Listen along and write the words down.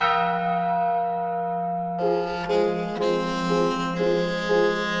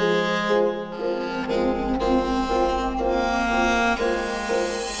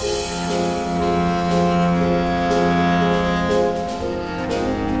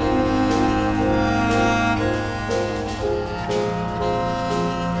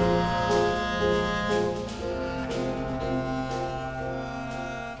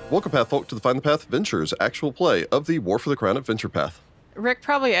Welcome, Path folk, to the Find the Path Ventures actual play of the War for the Crown Adventure Path. Rick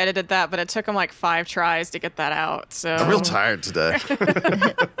probably edited that, but it took him like 5 tries to get that out. So I'm real tired today.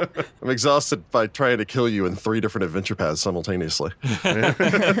 I'm exhausted by trying to kill you in 3 different adventure paths simultaneously.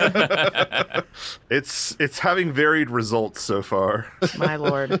 It's having varied results so far. My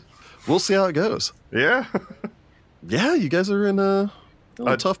lord. We'll see how it goes. Yeah. Yeah, you guys are in a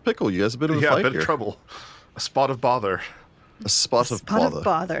tough pickle. You guys have been in a fight bit here. of trouble. A spot of bother. A spot of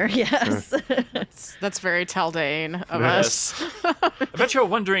bother. Yes. that's very Taldane of us. I bet you're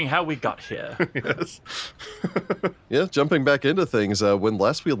wondering how we got here. Yes. Yeah, jumping back into things, when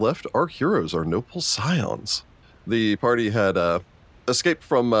last we left, our heroes, our noble scions. The party had escaped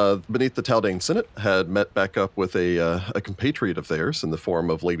from beneath the Taldane Senate, had met back up with a compatriot of theirs in the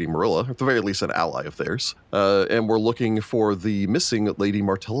form of Lady Marilla, or at the very least an ally of theirs, and were looking for the missing Lady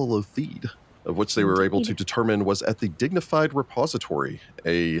Martella Lothede, of which they were able to determine was at the Dignified Repository,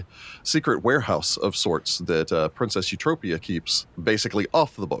 a secret warehouse of sorts that Princess Eutropia keeps basically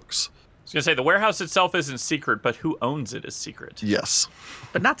off the books. I was going to say, the warehouse itself isn't secret, but who owns it is secret. Yes.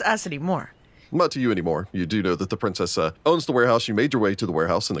 But not to us anymore. Not to you anymore. You do know that the princess owns the warehouse. You made your way to the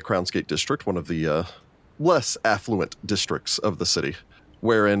warehouse in the Crownsgate district, one of the less affluent districts of the city,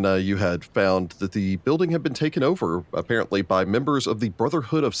 wherein you had found that the building had been taken over, apparently, by members of the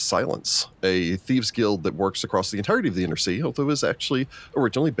Brotherhood of Silence, a thieves guild that works across the entirety of the Inner Sea, although is actually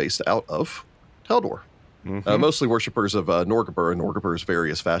originally based out of Taldor. Mm-hmm. Mostly worshippers of Norgabur and Norgabur's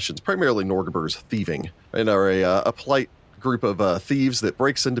various fashions, primarily Norgabur's thieving, and are a polite group of thieves that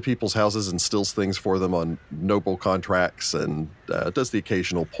breaks into people's houses and steals things for them on noble contracts and does the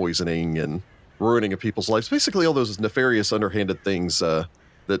occasional poisoning and ruining of people's lives. Basically all those nefarious, underhanded things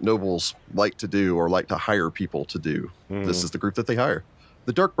that nobles like to do or like to hire people to do. This is the group that they hire.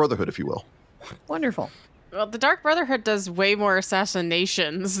 The Dark Brotherhood, if you will. Wonderful. Well, the Dark Brotherhood does way more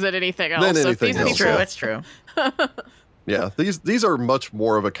assassinations than anything else. It's true. It's true. Yeah, these are much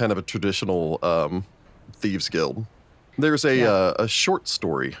more of a kind of a traditional thieves guild. There's a short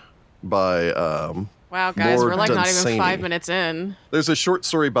story by wow, guys, Lord we're like not Dunsany. even 5 minutes in. There's a short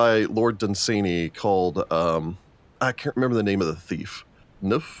story by Lord Dunsany called I can't remember the name of the thief.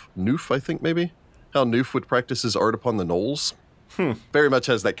 Noof, I think maybe. How Noof would practice his art upon the knolls. Very much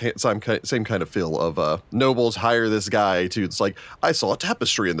has that same kind of feel of nobles hire this guy to, it's like, I saw a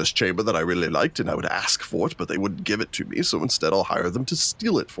tapestry in this chamber that I really liked and I would ask for it, but they wouldn't give it to me, so instead I'll hire them to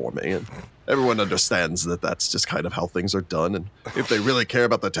steal it for me. And everyone understands that that's just kind of how things are done, and if they really care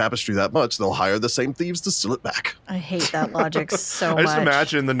about the tapestry that much, they'll hire the same thieves to steal it back. I hate that logic so I much. just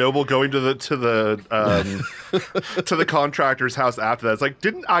imagine the noble going to the to the contractor's house after that. It's like,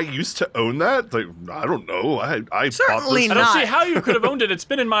 didn't I used to own that? It's like, I don't know. I Certainly bought I this. don't see how you could have owned it. It's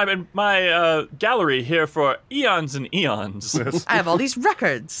been in my gallery here for eons and eons. I have all these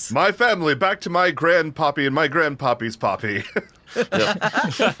records. My family, back to my grandpappy and my grandpappy's poppy. This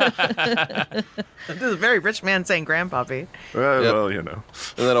is a very rich man saying grandpappy. Well, you know.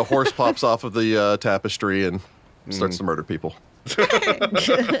 And then a horse pops off of the tapestry and starts to murder people. That's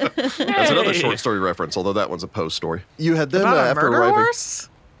another short story reference, although that one's a Poe story. You had then, About a after murder arriving... horse?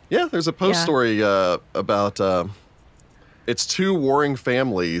 Yeah, there's a Poe story about... it's 2 warring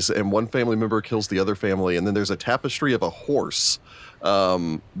families, and one family member kills the other family, and then there's a tapestry of a horse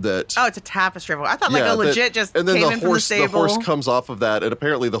that... Oh, it's a tapestry. I thought like a legit just and then came the in horse, from the stable. The horse comes off of that, and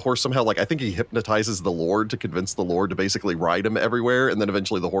apparently the horse somehow, like, I think he hypnotizes the Lord to convince the Lord to basically ride him everywhere, and then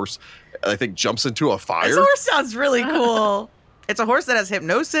eventually the horse, I think, jumps into a fire. This horse sounds really cool. It's a horse that has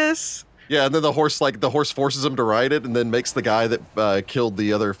hypnosis. Yeah, and then the horse forces him to ride it, and then makes the guy that killed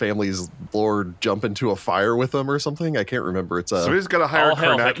the other family's lord jump into a fire with him or something. I can't remember. It's So he's got to hire All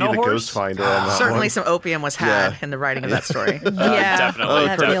hail Karnaki Hypno the Horse? Ghost Finder on that Certainly one. some opium was had in the writing of that story. Yeah, Definitely.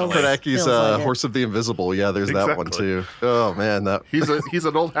 that Definitely. Karnaki's feels like it. Horse of the Invisible. Yeah, there's that one Exactly. too. Oh man, He's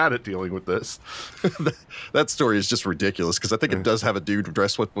an old hat at dealing with this. that story is just ridiculous because I think it does have a dude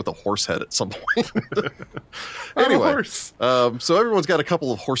dressed with a horse head at some point. Anyway, horse. so everyone's got a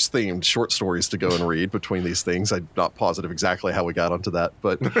couple of horse-themed short stories to go and read between these things. I'm not positive exactly how we got onto that,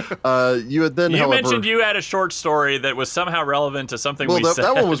 but you had then, You however, mentioned you had a short story that was somehow relevant to something well, we said.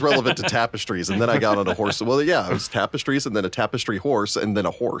 that one was relevant to tapestries, and then I got on a horse. Well, yeah, it was tapestries, and then a tapestry horse, and then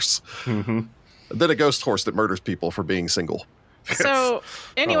a horse. Mm-hmm. Then a ghost horse that murders people for being single. So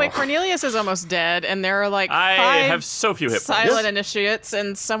anyway, Cornelius is almost dead, and there are like I 5 have so few hit points. silent initiates,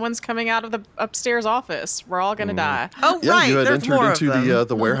 and someone's coming out of the upstairs office. We're all gonna die. Oh, Yeah, right. you had There's more entered of into them.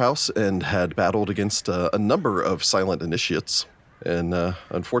 the warehouse and had battled against a number of silent initiates. And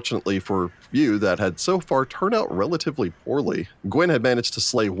unfortunately for you, that had so far turned out relatively poorly. Gwen had managed to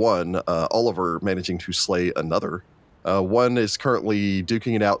slay one, Oliver managing to slay another. One is currently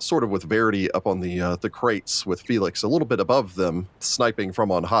duking it out sort of with Verity up on the crates with Felix a little bit above them, sniping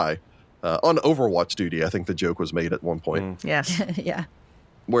from on high. On Overwatch duty, I think the joke was made at one point. Yes. Yeah.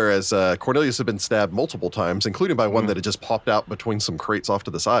 Whereas Cornelius had been stabbed multiple times, including by one that had just popped out between some crates off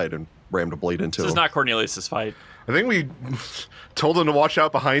to the side and rammed a blade into This is him. not Cornelius's fight. I think we told him to watch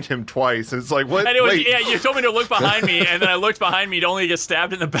out behind him twice. And it's like, what? And it was, Wait. yeah, you told me to look behind me, and then I looked behind me to only get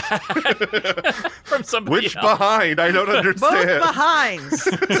stabbed in the back from somebody Which else. behind? I don't Both understand. behinds,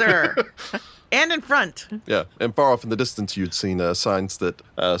 sir. And in front. Yeah, and far off in the distance, you'd seen signs that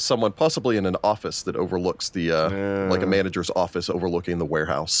someone, possibly in an office that overlooks the, like a manager's office overlooking the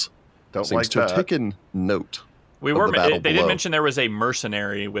warehouse, Don't seems like to have that. taken note. We of were. the battle They did below. mention there was a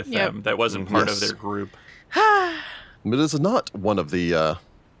mercenary with Yep. them that wasn't part Yes. of their group. But it is not one of the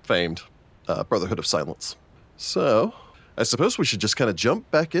famed Brotherhood of Silence. So, I suppose we should just kind of jump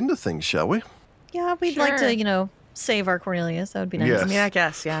back into things, shall we? Yeah, we'd like Sure. to, save our Cornelius. That would be nice. Yes. I mean, I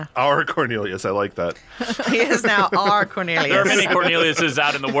guess, yeah. Our Cornelius. I like that. He is now our Cornelius. There are many Corneliuses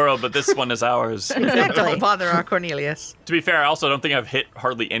out in the world, but this one is ours. Exactly. Don't bother our Cornelius. To be fair, I also don't think I've hit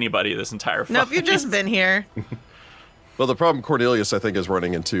hardly anybody this entire fight. Nope, you've just been here. Well, the problem Cornelius, I think, is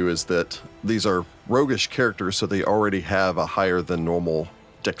running into is that these are roguish characters, so they already have a higher than normal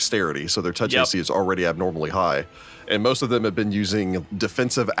dexterity, so their touch Yep. AC is already abnormally high. And most of them have been using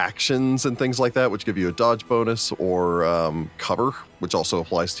defensive actions and things like that, which give you a dodge bonus or cover, which also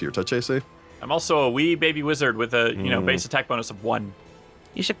applies to your touch AC. I'm also a wee baby wizard with a base attack bonus of 1.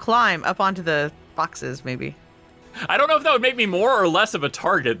 You should climb up onto the boxes, maybe. I don't know if that would make me more or less of a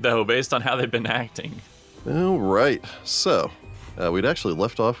target, though, based on how they've been acting. All right, so we'd actually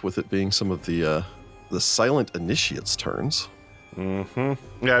left off with it being some of the silent initiates' turns. Yeah,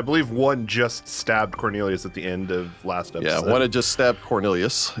 I believe one just stabbed Cornelius at the end of last episode. Yeah, one had just stabbed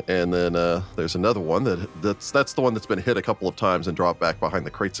Cornelius, and then there's another one that's the one that's been hit a couple of times and dropped back behind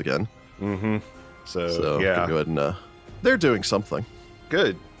the crates again. So, So we yeah, can go ahead and they're doing something.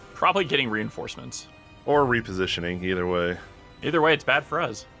 good. Probably getting reinforcements. Or repositioning, either way. Either way, it's bad for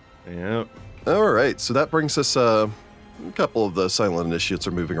us. Yep. All right, so that brings us a couple of the silent initiates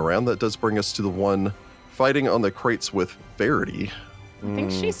are moving around. That does bring us to the one fighting on the crates with Verity. I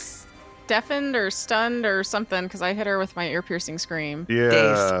think she's deafened or stunned or something because I hit her with my ear-piercing scream.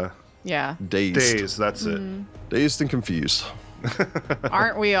 Yeah. Yeah, Dazed. Days, that's it. Dazed and confused.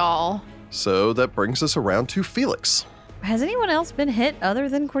 aren't we all? So that brings us around to Felix. Has anyone else been hit other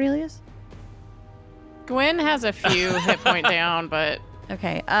than Cornelius? Gwen has a few hit point down, but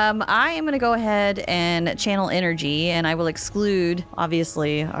Okay. I am going to go ahead and channel energy, and I will exclude,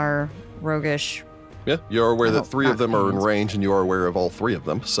 obviously, our roguish. Yeah, you're aware Oh, that 3 of them are in hands. range, and you are aware of all 3 of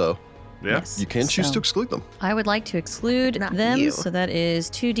them. So Yeah. Yes. you can choose So to exclude them. I would like to exclude Not them, you. so that is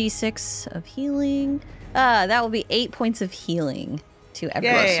 2d6 of healing. That will be 8 points of healing to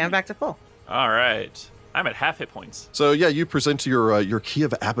everyone. Yay, I'm back to full. All right. I'm at half hit points. So yeah, you present your key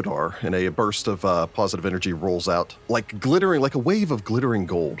of Abadar, and a burst of positive energy rolls out, like a wave of glittering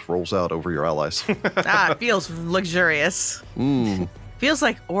gold rolls out over your allies. It feels luxurious. Feels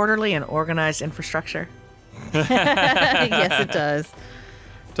like orderly and organized infrastructure. Yes, it does.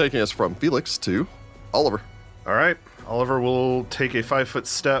 Taking us from Felix to Oliver. All right. Oliver will take a 5-foot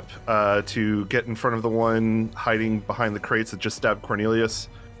step to get in front of the one hiding behind the crates that just stabbed Cornelius.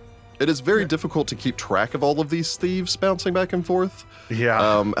 It is very difficult to keep track of all of these thieves bouncing back and forth.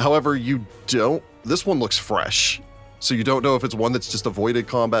 Yeah. However, this one looks fresh. So you don't know if it's one that's just avoided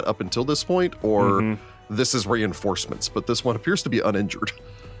combat up until this point, or this is reinforcements, but this one appears to be uninjured.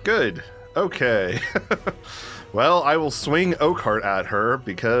 Good. Okay. Well, I will swing Oakheart at her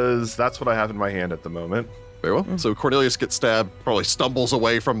because that's what I have in my hand at the moment. Very well. So Cornelius gets stabbed, probably stumbles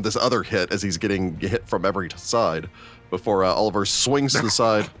away from this other hit as he's getting hit from every side before Oliver swings to the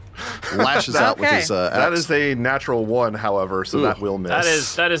side, lashes out with his axe. That is a natural 1, however, so that will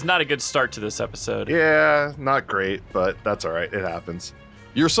miss. That is not a good start to this episode. Yeah, not great, but that's all right. It happens.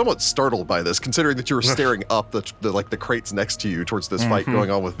 You're somewhat startled by this, considering that you were staring up the crates next to you towards this fight going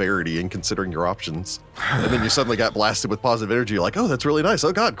on with Verity, and considering your options. And then you suddenly got blasted with positive energy. You're like, oh, that's really nice.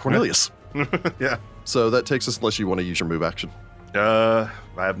 Oh God, Cornelius. Yeah. So that takes us, unless you want to use your move action. I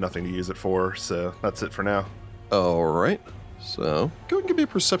have nothing to use it for, so that's it for now. All right. So go ahead and give me a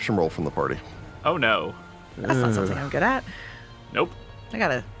perception roll from the party. Oh no. That's not something I'm good at. Nope. I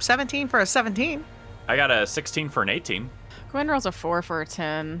got a 17 for a 17. I got a 16 for an 18. Gwen rolls a 4 for a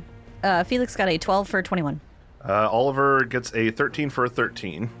 10. Felix got a 12 for 21. Oliver gets a 13 for a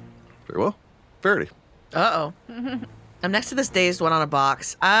 13. Very well. Verity. Uh-oh. I'm next to this dazed one on a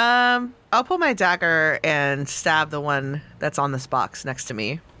box. I'll pull my dagger and stab the one that's on this box next to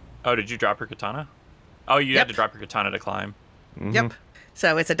me. Oh, did you drop your katana? Oh, you had to drop your katana to climb. Yep.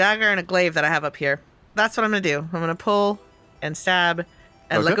 So it's a dagger and a glaive that I have up here. That's what I'm going to do. I'm going to pull and stab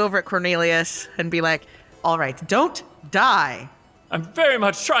and look over at Cornelius and be like, all right, don't die. I'm very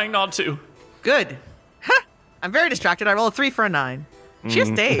much trying not to. Good. Ha! I'm very distracted. I roll a 3 for a 9. She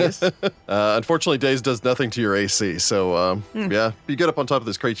has dazed. Unfortunately, Daze does nothing to your AC. So, yeah, you get up on top of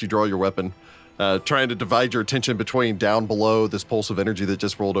this crate, you draw your weapon, trying to divide your attention between down below this pulse of energy that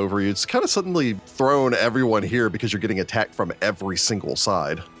just rolled over you. It's kind of suddenly thrown everyone here because you're getting attacked from every single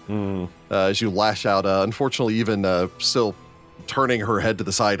side. As you lash out, unfortunately, even still turning her head to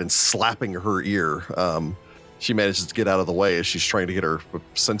the side and slapping her ear. She manages to get out of the way as she's trying to get her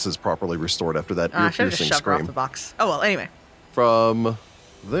senses properly restored after that I should have ear-piercing just shoved her off scream. the box. Oh, well, anyway. From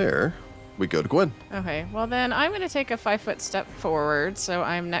there, we go to Gwen. Okay, well then I'm going to take a 5-foot step forward, so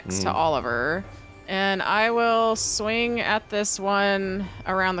I'm next to Oliver. And I will swing at this one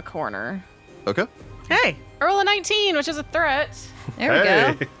around the corner. Okay. Hey. Roll a 19, which is a threat, There we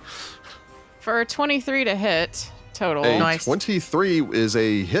go. for 23 to hit total. A Nice. 23 is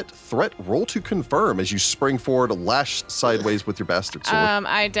a hit threat. Roll to confirm as you spring forward, lash sideways with your bastard sword.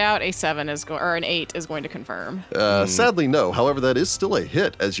 I doubt a 7 or an 8 is going to confirm. Sadly, no. However, that is still a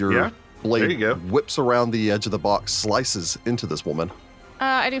hit as your Yeah, blade there you go. whips around the edge of the box, slices into this woman.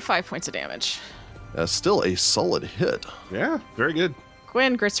 I do 5 points of damage. Still a solid hit. Yeah, very good.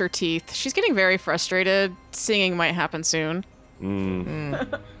 Gwen grits her teeth. She's getting very frustrated. Singing might happen soon.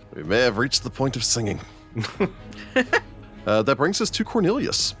 We may have reached the point of singing. That brings us to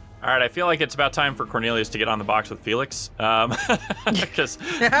Cornelius. All right, I feel like it's about time for Cornelius to get on the box with Felix, because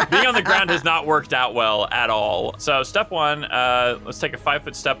being on the ground has not worked out well at all. So step one, let's take a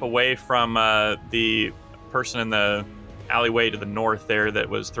 5-foot step away from the person in the alleyway to the north there that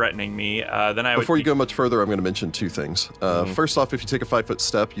was threatening me. Then I Before would you go much further, I'm going to mention two things. First off, if you take a 5-foot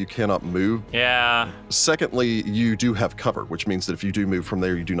step, you cannot move. Yeah. Secondly, you do have cover, which means that if you do move from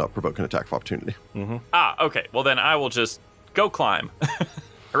there, you do not provoke an attack of opportunity. Okay. Well, then I will just go climb.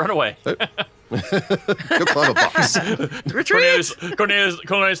 Run away. Go climb a box. Retreat!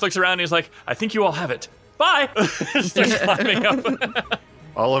 Cornelius looks around and he's like, I think you all have it. Bye. Starts climbing up.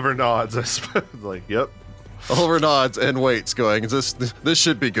 Oliver nods. I suppose. Like, yep. Oliver nods and waits, going, this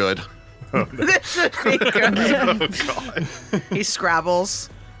should be good. This should be good. Oh, God. He scrabbles.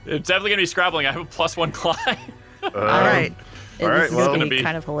 It's definitely going to be scrabbling. I have a +1 climb. All right. All right, This is well- going to Gonna be be-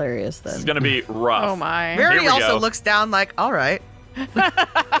 kind of hilarious then. It's going to be rough. Oh my. Here Mary we also go. looks down like, all right.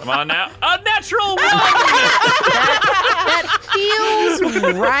 Come on now. A natural 1! That feels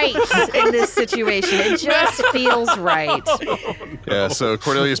right in this situation. It just feels right. Yeah, so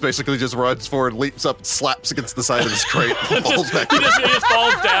Cornelius basically just runs forward, leaps up, slaps against the side of this crate, and falls back. He just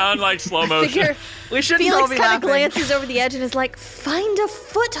falls down like slow motion. Figure We shouldn't all Felix be kind of laughing. glances over the edge and is like, find a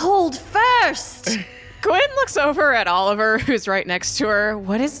foothold first. Gwen looks over at Oliver, who's right next to her.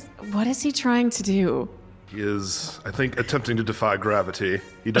 What is he trying to do? He is, I think, attempting to defy gravity.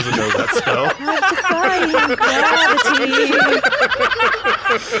 He doesn't know that spell.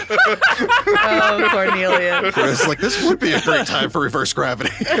 Oh, Cornelia. It's like, this would be a great time for reverse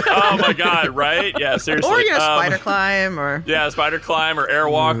gravity. Oh my god, right? Yeah, seriously. Or, spider climb, or... Yeah, spider climb or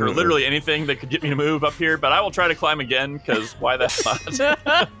airwalk or literally anything that could get me to move up here. But I will try to climb again because why the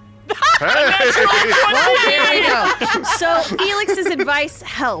not? Well, there we go. So Felix's advice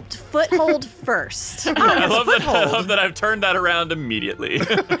helped. Foothold first. I love that I've turned that around immediately.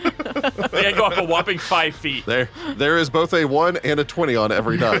 I go up a whopping 5 feet. There is both a 1 and a 20 on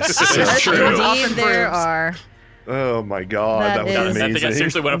every dice. That's true. Indeed, Often there proves. are. Oh, my God. That That was is- amazing. I think I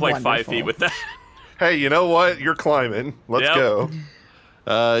seriously went up like 5 Wonderful. feet with that. Hey, you know what? You're climbing. Let's Yep. go.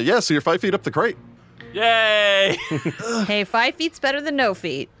 Yeah, so you're 5 feet up the crate. Yay! Hey, 5 feet's better than no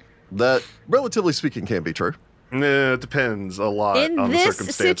feet. That, relatively speaking, can be true. Nah, it depends a lot In on the this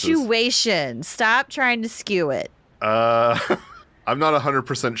circumstances. situation, stop trying to skew it. I'm not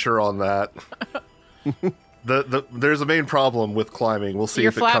 100% sure on that. There's a main problem with climbing. We'll see You're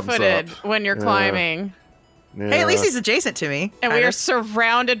if it comes up. flat-footed when you're climbing, Hey, at least he's adjacent to me. and we kinda. are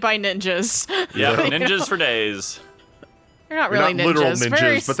surrounded by ninjas. Yeah, ninjas for days. They're not They're really not literal ninjas,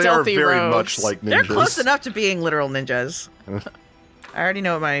 very ninjas, but they are stealthy very rogues. much like ninjas. They're close enough to being literal ninjas. I already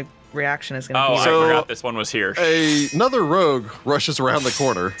know what my reaction is going to Oh, be. I So- forgot this one was here. Another rogue rushes around the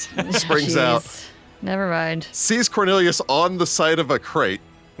corner, springs out, Jeez. Never mind. sees Cornelius on the side of a crate.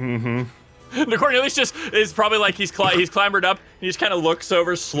 Mm-hmm. The Cornelius just is probably like he's clambered up. He just kind of looks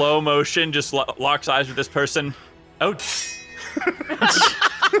over, slow motion, just locks eyes with this person. Oh.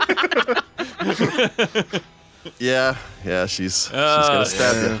 Yeah, she's gonna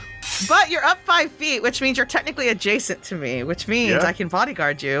stab you. But you're up 5 feet, which means you're technically adjacent to me, which means I can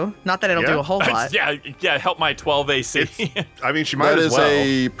bodyguard you. Not that it'll do a whole lot. Yeah, help my 12 AC. I mean, she might That as is well.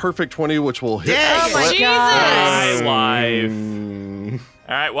 a perfect 20, which will hit. Dang Oh my it. god. My life.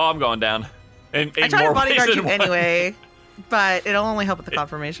 All right, well, I'm going down. In I try to more bodyguard ways you than one. anyway, but it'll only help with the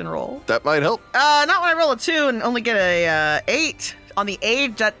confirmation roll. That might help. Not when I roll a 2 and only get a 8. On the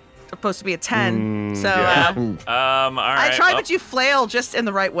age, that's supposed to be a 10. So yeah. Ooh. All right. I tried, well, but you flail just in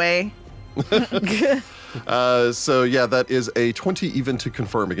the right way. So yeah, that is a 20 even to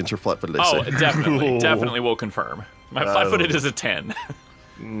confirm against your flat-footed AC. Oh, definitely will confirm. My flat-footed is a 10.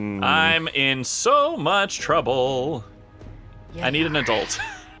 I'm in so much trouble. I need an adult.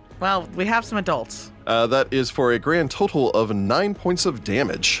 Well, we have some adults. That is for a grand total of 9 points of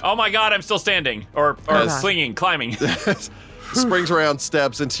damage. Oh my god, I'm still standing. Or God. slinging, climbing. Springs around,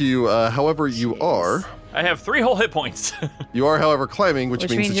 stabs into you. However, you are. I have 3 whole hit points. You are, however, climbing, which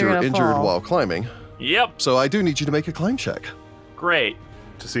means that you're you're gonna injured fall. while climbing. Yep, So I do need you to make a climb check. great.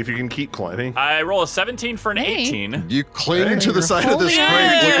 To see if you can keep climbing. I roll a 17 for an Hey. 18. You cling to the side of this holding crate, on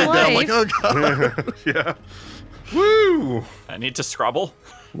to looking your down like, life. oh god. Yeah. Woo! I need to scrubble.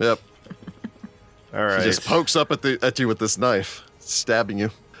 Yep. All right. She just pokes up at you with this knife, stabbing you.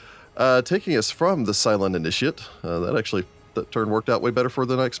 Taking us from the Silent Initiate, that turn worked out way better for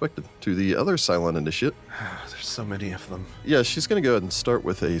than I expected, to the other Silent Initiate. There's so many of them. Yeah, she's going to go ahead and start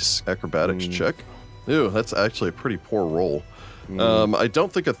with a acrobatics check. Ew, that's actually a pretty poor roll. I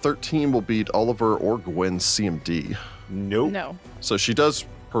don't think a 13 will beat Oliver or Gwen's CMD. Nope. No. So she does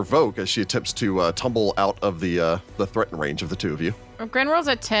provoke as she attempts to tumble out of the threatened range of the two of you. Gren rolls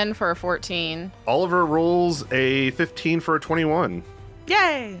a 10 for a 14. Oliver rolls a 15 for a 21.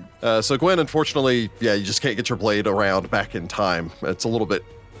 Yay! So Gwen, unfortunately, you just can't get your blade around back in time. It's a little bit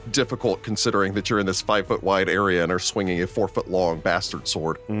difficult considering that you're in this 5 foot wide area and are swinging a 4 foot long bastard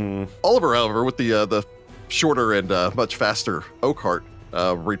sword. Oliver, however, with the shorter and much faster Oakheart,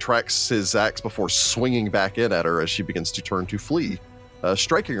 retracts his axe before swinging back in at her as she begins to turn to flee,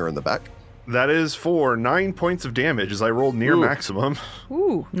 striking her in the back. That is for 9 points of damage as I rolled near Ooh. maximum.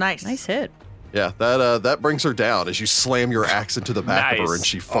 Ooh, Nice. nice hit. Yeah, that brings her down as you slam your axe into the back of her Nice. and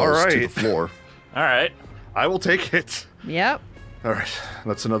she falls to the right. floor. All right. I will take it. Yep. All right,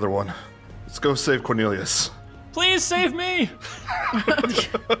 that's another one. Let's go save Cornelius. Please save me.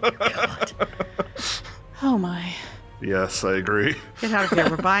 Oh my. Yes, I agree. Get out of here.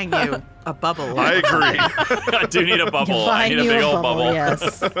 We're buying you a bubble. I agree. I do need a bubble. I Buying need a you big old bubble.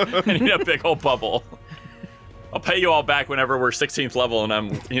 Yes. I need a big old bubble. I'll pay you all back whenever we're 16th level and I'm,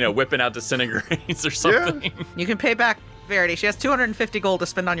 whipping out disintegrates or something. You can pay back Verity. She has 250 gold to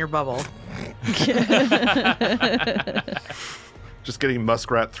spend on your bubble. Just getting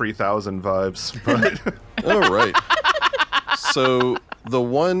Muskrat 3000 vibes. But All right. So the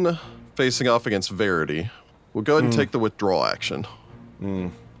one facing off against Verity will go ahead and take the withdrawal action.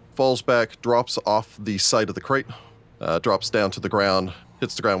 Falls back, drops off the side of the crate, drops down to the ground,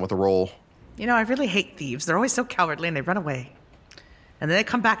 hits the ground with a roll. You know, I really hate thieves. They're always so cowardly and they run away. And then they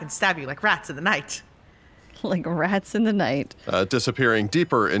come back and stab you like rats in the night. Like rats in the night. Disappearing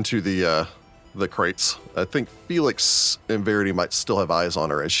deeper into the crates. I think Felix and Verity might still have eyes on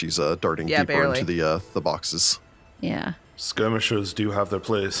her as she's darting Yeah, deeper barely. into the boxes. Yeah. skirmishers do have their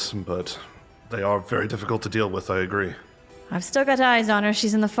place, but they are very difficult to deal with, I agree. I've still got eyes on her.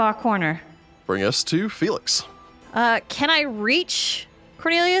 She's in the far corner. Bring us to Felix. Can I reach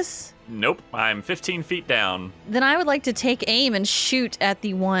Cornelius? Nope, I'm 15 feet down. Then I would like to take aim and shoot at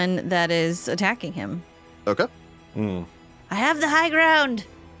the one that is attacking him. Okay. I have the high ground.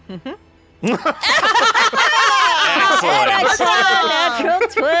 Excellent. Natural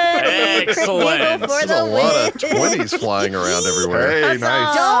 20. Excellent. Go for There's a the lot of win. 20s flying around everywhere. Hey,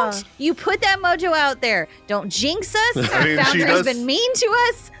 nice. Don't you put that mojo out there. Don't jinx us. I mean, she Founder's does- been mean to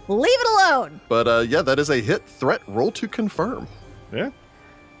us. Leave it alone. But that is a hit threat. Roll to confirm. Yeah.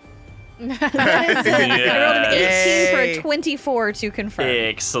 I rolled an 18 for Yay. a 24 to confirm.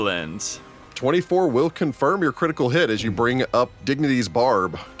 Excellent. 24 will confirm your critical hit as you bring up Dignity's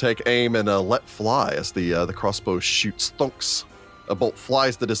barb. Take aim and let fly as the crossbow shoots thunks. A bolt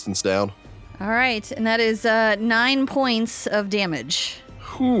flies the distance down. All right, and that is 9 points of damage.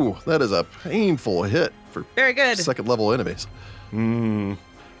 Whew, that is a painful hit for Very good. second level enemies.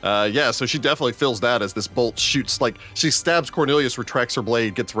 Yeah, so she definitely feels that as this bolt shoots. Like, she stabs Cornelius, retracts her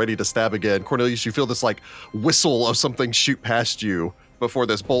blade, gets ready to stab again. Cornelius, you feel this, like, whistle of something shoot past you before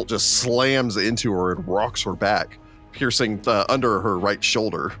this bolt just slams into her and rocks her back, piercing under her right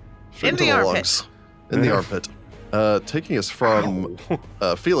shoulder. In the armpit. In the armpit. Taking us from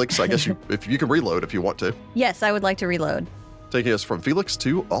Felix, I guess if you can reload if you want to. Yes, I would like to reload. Taking us from Felix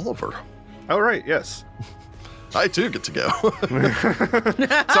to Oliver. Oh, right, yes. I too get to go.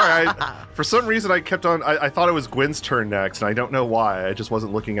 Sorry, for some reason I kept on. I thought it was Gwen's turn next, and I don't know why. I just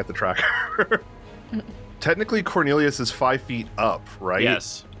wasn't looking at the tracker. Technically, Cornelius is 5 feet up, right?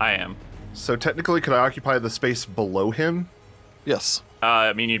 Yes, I am. So technically, could I occupy the space below him? Yes.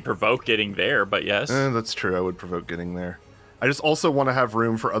 I mean, you'd provoke getting there, but yes. That's true. I would provoke getting there. I just also want to have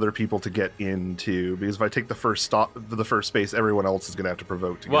room for other people to get into, because if I take the first space, everyone else is going to have to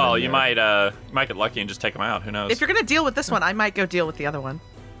provoke to get Well, in you there. might get lucky and just take them out. Who knows? If you're gonna deal with this one, I might go deal with the other one.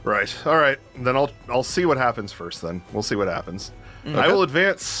 Right. All right. Then I'll see what happens first. Then we'll see what happens. I will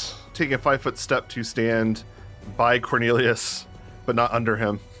advance, taking a 5-foot step to stand by Cornelius, but not under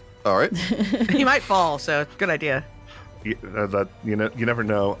him. All right. He might fall, so good idea. You never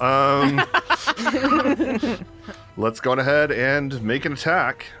know. Let's go on ahead and make an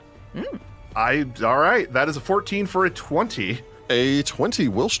attack. All right. That is a 14 for a 20. A 20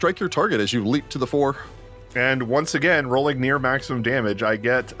 will strike your target as you leap to the fore. And once again, rolling near maximum damage, I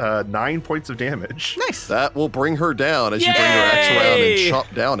get 9 points of damage. Nice. That will bring her down as you bring your axe around and Yay!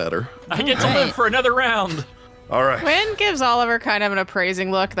 chop down at her. I get to live for another round. All right. Gwen gives Oliver kind of an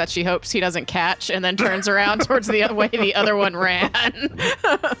appraising look that she hopes he doesn't catch, and then turns around towards the way the other one ran.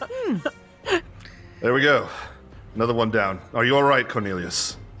 There we go. Another one down. Are you all right,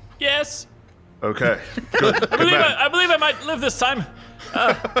 Cornelius? Yes. Okay. Good. Good man. I believe I might live this time.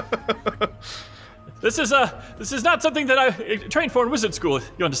 This is not something that I trained for in wizard school.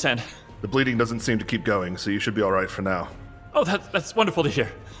 You understand? The bleeding doesn't seem to keep going, so you should be all right for now. Oh, that's wonderful to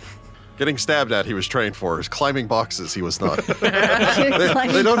hear. Getting stabbed at, he was trained for. Is climbing boxes, he was not. They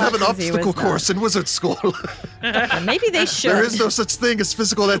Climbing don't have an boxes, he was obstacle not. course in wizard school. Maybe they should. There is no such thing as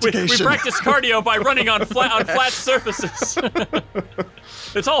physical We education. practice cardio by running on flat surfaces.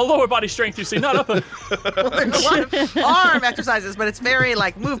 It's all lower body strength, you see, not upper. There's a lot of arm exercises, but it's very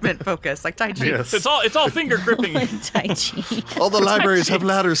like movement focused, like Tai Chi. Yes. It's all finger gripping. Tai Chi. All the libraries have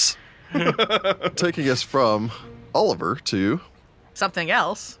ladders. Taking us from Oliver to Something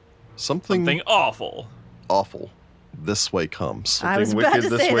else. something Something awful. awful. This way comes. I was Something about wicked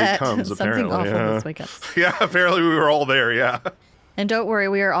to this say way that. comes, Something apparently, awful yeah. this way comes. Yeah, apparently we were all there, yeah. And don't worry,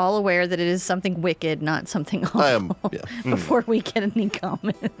 we are all aware that it is something wicked, not something awful. I am, yeah. Before we get any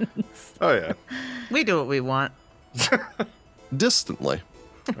comments. Oh, yeah. We do what we want. Distantly,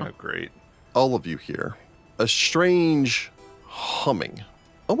 Oh, great. all of you hear a strange humming,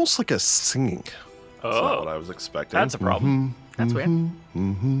 almost like a singing. That's not what Oh, I was expecting. that's a problem. That's weird.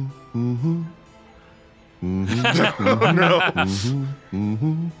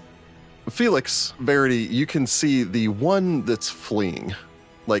 Felix, Verity, you can see the one that's fleeing,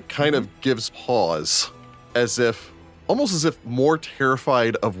 like kind of gives pause, almost as if more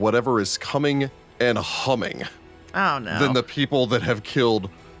terrified of whatever is coming and humming Oh no. than the people that have killed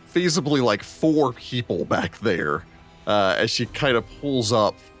feasibly like 4 people back there. As she kind of pulls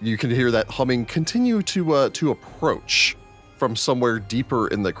up, you can hear that humming continue to approach from somewhere deeper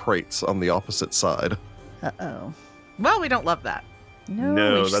in the crates on the opposite side. Uh-oh. Well, we don't love that.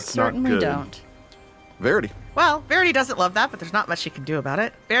 No, we that's not certainly good. don't. Verity. Well, Verity doesn't love that, but there's not much she can do about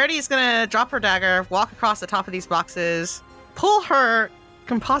it. Verity's gonna drop her dagger, walk across the top of these boxes, pull her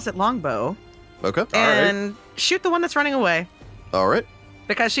composite longbow, Okay. and shoot the one that's running away. All right.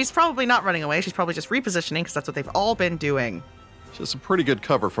 Because she's probably not running away. She's probably just repositioning because that's what they've all been doing. Just a pretty good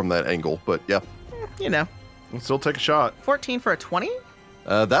cover from that angle, but yeah. You know, We'll still take a shot. 14 for a 20.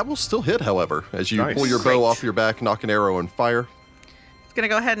 That will still hit, however, as you Nice. pull your bow Great. off your back, knock an arrow, and fire. It's gonna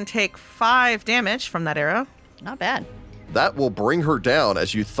go ahead and take 5 damage from that arrow. Not bad. That will bring her down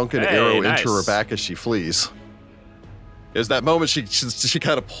as you thunk an Hey, arrow nice. into her back as she flees. Is that moment she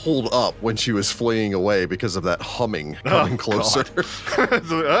kind of pulled up when she was fleeing away because of that humming coming closer.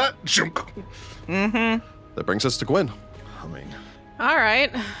 Shunk. That brings us to Gwen. Humming. All right.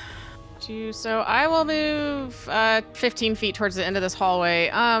 So I will move 15 feet towards the end of this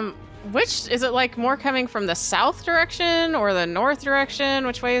hallway. Which is it like more coming from the south direction or the north direction?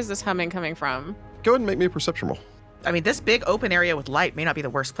 Which way is this humming coming from? Go ahead and make me a perception roll. I mean, this big open area with light may not be the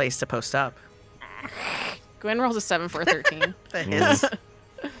worst place to post up. Gwen rolls a 7 for a 13. That is.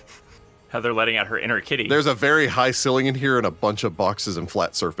 Heather letting out her inner kitty. There's a very high ceiling in here and a bunch of boxes and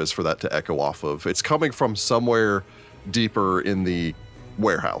flat surface for that to echo off of. It's coming from somewhere deeper in the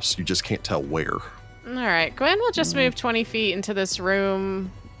warehouse. You just can't tell where. All right, Gwen will just move 20 feet into this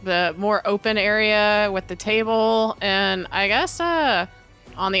room, the more open area with the table, and I guess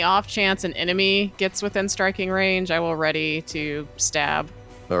on the off chance an enemy gets within striking range, I will ready to stab.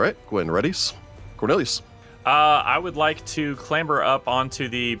 All right, Gwen readies. Cornelius. I would like to clamber up onto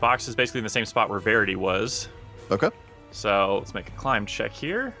the boxes, basically in the same spot where Verity was. Okay. So let's make a climb check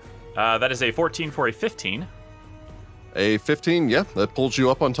here. That is a 14 for a 15. A 15, yeah, that pulls you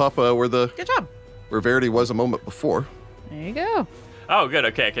up on top Good job. where Verity was a moment before. There you go. Oh, good.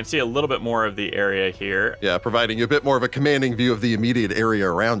 Okay, I can see a little bit more of the area here. Yeah, providing you a bit more of a commanding view of the immediate area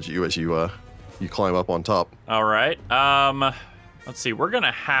around you as you climb up on top. All right. Let's see. We're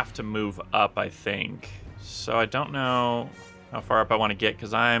gonna have to move up, I think. So I don't know how far up I want to get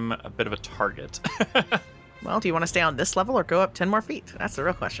because I'm a bit of a target. Well, do you want to stay on this level or go up 10 more feet? That's the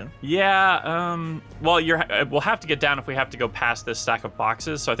real question. Yeah. Well, we'll have to get down if we have to go past this stack of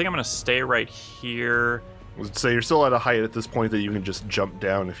boxes. So I think I'm gonna stay right here. I would say you're still at a height at this point that you can just jump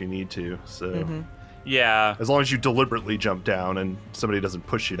down if you need to. So Yeah. as long as you deliberately jump down and somebody doesn't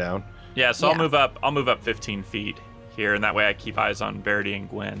push you down. Yeah. So Yeah. I'll move up 15 feet here, and that way I keep eyes on Verity and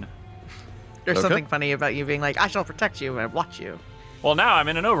Gwen. There's Okay. something funny about you being like, I shall protect you and watch you. Well, now I'm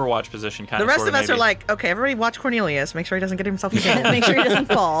in an Overwatch position, kind The of. rest sort of us maybe. are like, okay, everybody watch Cornelius. Make sure he doesn't get himself killed. Make sure he doesn't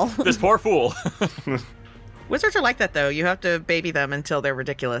fall. This poor fool. Wizards are like that, though. You have to baby them until they're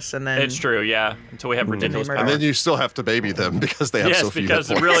ridiculous, and then It's true, yeah. Until we have ridiculous murder. And power. then you still have to baby them because they have Yes, so few because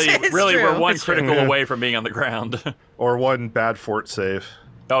hit points. really, It's really, true, we're one it's true. critical away from being on the ground. Or one bad fort save.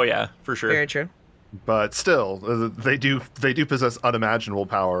 Oh yeah, for sure. Very true. But still, they do possess unimaginable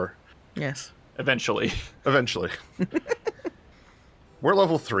power Yes. Eventually. eventually. We're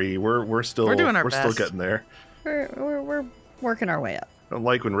level 3. We're still We're doing our still best. getting there. We're working our way up. I don't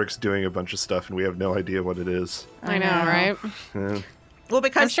like when Rick's doing a bunch of stuff and we have no idea what it is. I know, right? Yeah. Well,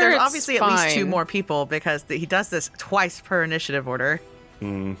 because I'm sure there's it's obviously at least 2 fine. more people because he does this twice per initiative order.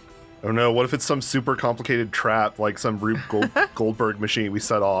 Oh no, what if it's some super complicated trap, like some Rube Goldberg machine we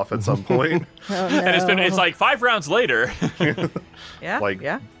set off at some point? Oh, And it's like 5 rounds later. Yeah. Like,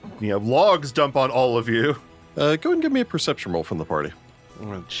 yeah. Logs dump on all of you. Go ahead and give me a perception roll from the party.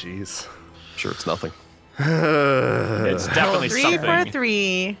 Oh, jeez. Sure, it's nothing. It's definitely 3 something. for a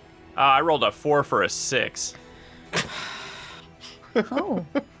 3. I rolled a 4 for a 6. Oh.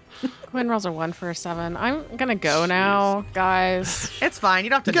 Gwen rolls a 1 for a 7. I'm gonna go now, guys. It's fine. You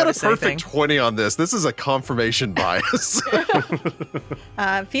don't have to You got a notice perfect anything. 20 on this. This is a confirmation bias.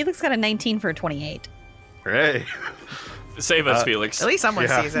 Felix got a 19 for a 28. Hey. Save us, Felix. At least someone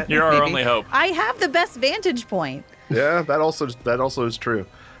Yeah. sees it. You're our maybe. only hope. I have the best vantage point. Yeah, that also is true.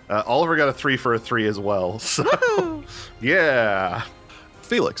 Oliver got a 3 for a 3 as well. So, yeah.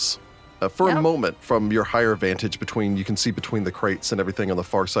 Felix, for a Yep. moment from your higher vantage you can see between the crates and everything on the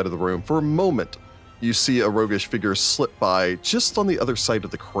far side of the room, for a moment, you see a roguish figure slip by just on the other side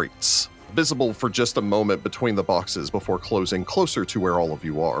of the crates, visible for just a moment between the boxes before closing closer to where all of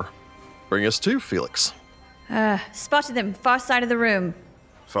you are. Bring us to Felix. Spotted them, far side of the room.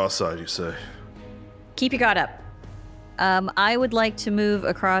 Far side, you say. Keep your guard up. I would like to move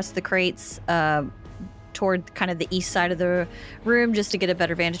across the crates toward kind of the east side of the room just to get a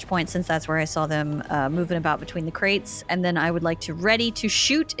better vantage point since that's where I saw them moving about between the crates. And then I would like to ready to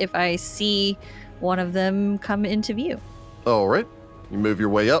shoot if I see one of them come into view. All right. You move your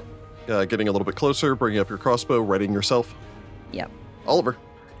way up, getting a little bit closer, bringing up your crossbow, readying yourself. Yep. Oliver.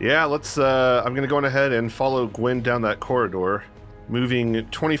 Yeah, I'm going to go on ahead and follow Gwen down that corridor, moving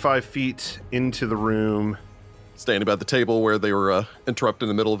 25 feet into the room. Standing by the table where they were interrupted in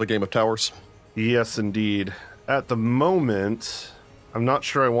the middle of a game of towers. Yes, indeed. At the moment, I'm not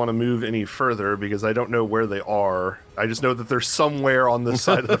sure I want to move any further because I don't know where they are. I just know that they're somewhere on this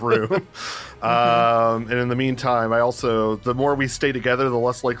side of the room. And in the meantime, the more we stay together, the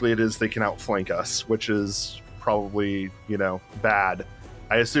less likely it is they can outflank us, which is probably, bad.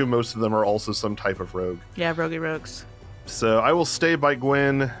 I assume most of them are also some type of rogue. Yeah, rogues. So I will stay by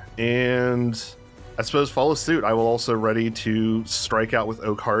Gwen and I suppose follow suit. I will also ready to strike out with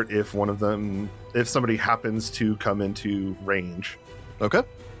Oakheart if somebody happens to come into range. Okay.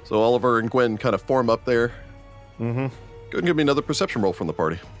 So Oliver and Gwen kind of form up there. Mm-hmm. Go ahead and give me another perception roll from the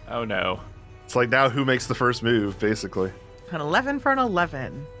party. Oh no. It's like now who makes the first move, basically. An 11 for an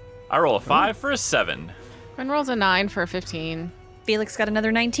 11. I roll a 5 for a 7. Gwen rolls a 9 for a 15. Felix got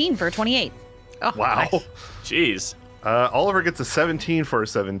another 19 for a 28. Oh, Wow. nice. Jeez. Oliver gets a 17 for a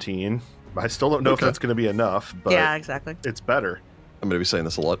 17. I still don't know if Okay. that's going to be enough, but Yeah, exactly. it's better. I'm going to be saying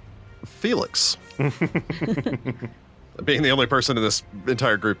this a lot. Felix. Being the only person in this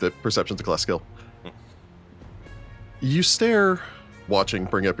entire group that perception's a class skill. You stare watching,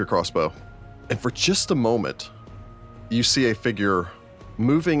 bring up your crossbow. And for just a moment, you see a figure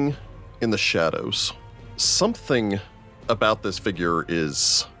moving in the shadows. Something about this figure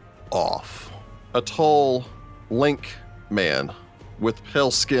is off. A tall, lank man with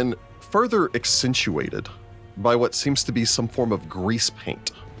pale skin, further accentuated by what seems to be some form of grease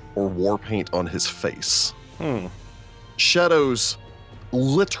paint or war paint on his face. Shadows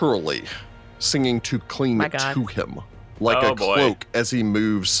literally singing to cling to him like a cloak as he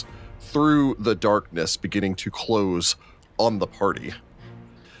moves through the darkness, beginning to close on the party.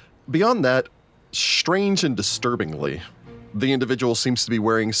 Beyond that, strange and disturbingly, the individual seems to be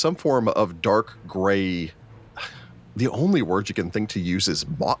wearing some form of dark gray. The only word you can think to use is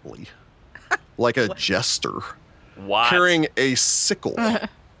motley, like a jester, carrying a sickle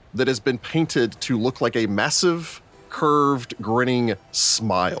that has been painted to look like a massive, curved, grinning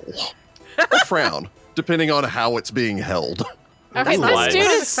smile or frown, depending on how it's being held. Okay, That's this dude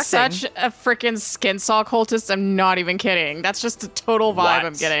is expecting. such a freaking skin saw cultist. I'm not even kidding. That's just a total vibe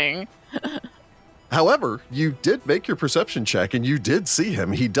I'm What? getting. However, you did make your perception check and you did see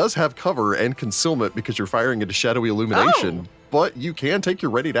him. He does have cover and concealment because you're firing into shadowy illumination, but you can take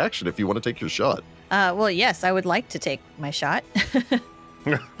your ready to action if you want to take your shot. Well, yes, I would like to take my shot.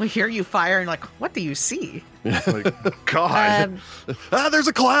 We hear you fire and like, what do you see? Like, God. There's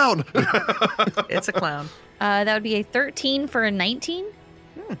a clown! It's a clown. That would be a 13 for a 19.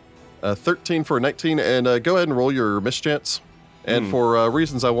 13 for a 19, and go ahead and roll your mischance. And for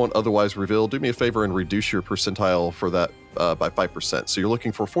reasons I won't otherwise reveal, do me a favor and reduce your percentile for that by 5%. So you're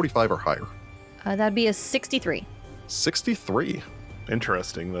looking for 45 or higher. That'd be a 63. 63.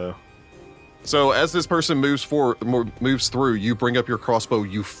 Interesting, though. So as this person moves through, you bring up your crossbow,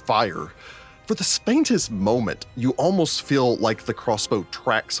 you fire. For the faintest moment, you almost feel like the crossbow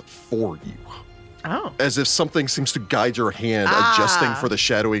tracks for you. Oh. As if something seems to guide your hand, adjusting for the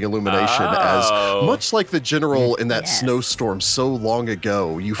shadowing illumination. As much like the general in that snowstorm so long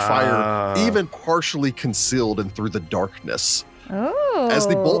ago, you fire even partially concealed and through the darkness. Oh. As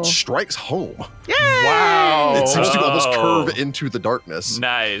the bolt strikes home, Yay! Wow. it seems to almost Oh. curve into the darkness.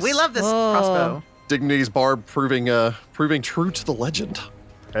 Nice. We love this Whoa. crossbow. Dignity's barb proving true to the legend.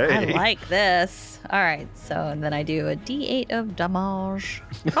 Hey. I like this. All right, so and then I do a D8 of damage.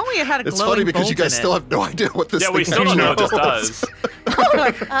 If only it had a It's glowing funny because bolt you guys in still it. have no idea what this Yeah, thing we still don't know what this does.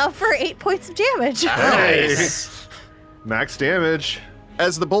 does. For 8 points of damage. Nice. Max damage.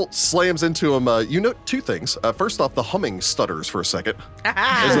 As the bolt slams into him, you note two things. First off, the humming stutters for a second.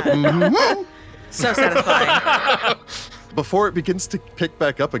 As it, So satisfying. before it begins to pick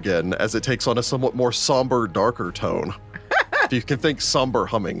back up again as it takes on a somewhat more somber, darker tone. If you can think somber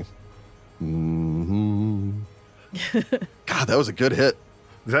humming. God, that was a good hit.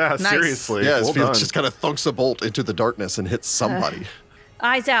 Yeah, Nice. seriously. Yeah, well it done. just kind of thunks a bolt into the darkness and hits somebody.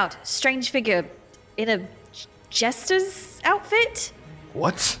 Eyes out. Strange figure in a jester's outfit.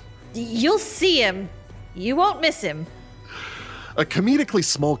 What? You'll see him. You won't miss him. A comedically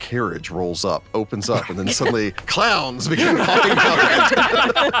small carriage rolls up, opens up, and then suddenly clowns begin popping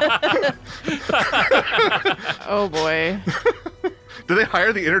out. Oh boy. Did they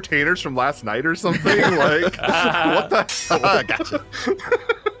hire the entertainers from last night or something? Like, what the? Gotcha.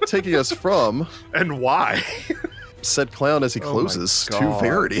 Taking us from And why? said clown as he Oh my closes to God.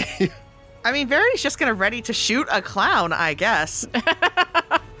 Verity. I mean, Verity's just gonna ready to shoot a clown, I guess.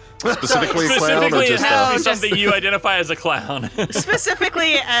 Specifically a clown or Specifically, it just has to be just- something you identify as a clown.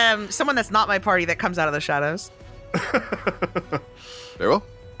 Specifically, someone that's not my party that comes out of the shadows. Very well.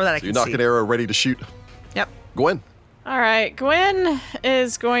 Or that I So you can knock see. an arrow ready to shoot. Yep. Gwen. All right, Gwen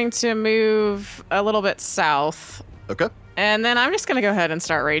is going to move a little bit south. Okay. And then I'm just going to go ahead and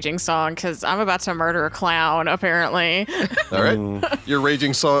start Raging Song because I'm about to murder a clown, apparently. All right. Your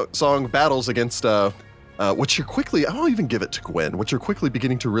raging song battles against what you're quickly, I don't even give it to Gwen, what you're quickly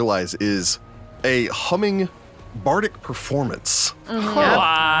beginning to realize is a humming bardic performance. What?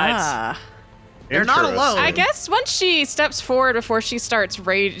 Ah. They're not Interesting. alone. I guess once she steps forward before she starts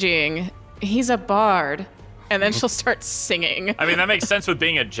raging, he's a bard. And then she'll start singing. I mean, that makes sense with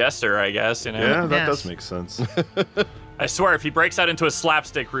being a jester, I guess, you know? Yeah, that Yes. does make sense. I swear, if he breaks out into a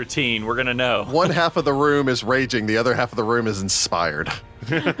slapstick routine, we're gonna know. One half of the room is raging, the other half of the room is inspired.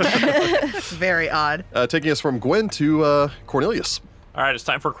 Very odd. Taking us from Gwen to Cornelius. All right, it's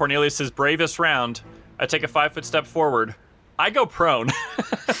time for Cornelius's bravest round. I take a 5-foot step forward. I go prone.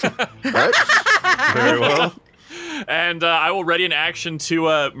 All right. Very well. And I will ready an action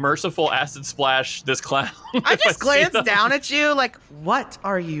to merciful acid splash this clown. I see just glanced them. down at you like, what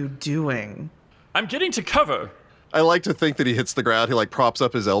are you doing? I'm getting to cover. I like to think that he hits the ground. He like props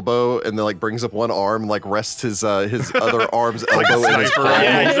up his elbow and then like brings up one arm, like rests his other arm's elbow in his sniper rifle,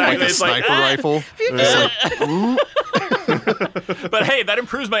 Yeah, exactly. like a It's like, sniper rifle. But hey, that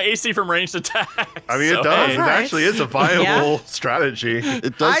improves my AC from ranged attacks. I mean, it So, does. hey. It actually is a viable Yeah. strategy.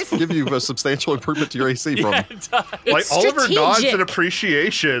 It does give you a substantial improvement to your AC from. Yeah, it does. Like Oliver nods strategic. in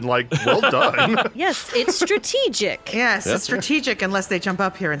appreciation. Like, well done. Yes, it's strategic. Yes, Yeah. it's strategic unless they jump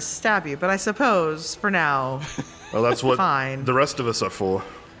up here and stab you. But I suppose for now, Well, that's what Fine. the rest of us are for.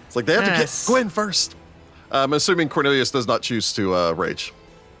 It's like they have Yes. to get Gwen first. I'm assuming Cornelius does not choose to rage.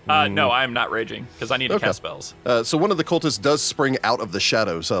 No, I am not raging because I need to Okay. cast spells. So one of the cultists does spring out of the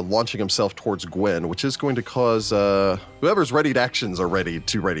shadows, launching himself towards Gwen, which is going to cause whoever's readied actions are ready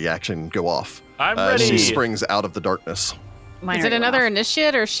to ready action go off. I'm ready. She springs out of the darkness. Mine Is are it going another off.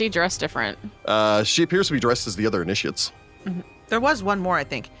 initiate or is she dressed different? She appears to be dressed as the other initiates. there was one more, I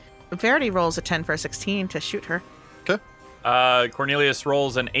think. Verity rolls a 10 for a 16 to shoot her. Okay. Cornelius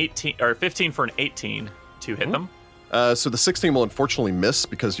rolls an 18 or 15 for an 18 to hit them. So the 16 will unfortunately miss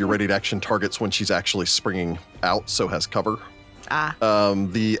because your readied action targets when she's actually springing out, so has cover. Ah,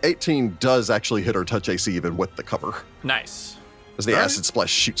 The 18 does actually hit her touch AC even with the cover, Nice. as the All right. acid splash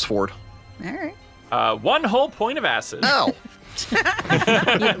shoots forward. All right. 1 whole point of acid. Ow! You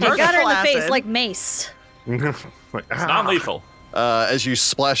got her in the face acid. like Mace. Like, It's non-lethal. As you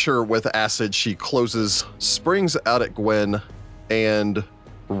splash her with acid, she closes, springs out at Gwen, and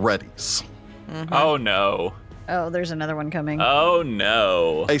readies. Oh no. Oh, there's another one coming. Oh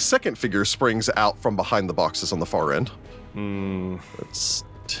no. A second figure springs out from behind the boxes on the far end. Hmm. It's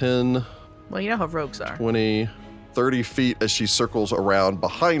 10, well, you know how rogues are. 20, 30 feet as she circles around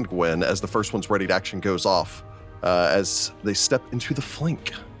behind Gwen as the first one's readied action goes off, as they step into the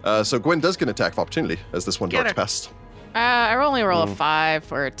flank. So Gwen does get an attack of opportunity as this one Get darts her. past. I only roll a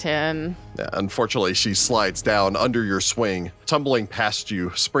 5 or a 10. Yeah, unfortunately, she slides down under your swing, tumbling past you,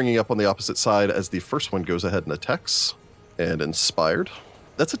 springing up on the opposite side as the first one goes ahead and attacks. And inspired.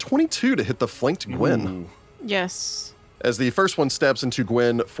 That's a 22 to hit the flanked Gwen. Yes. As the first one stabs into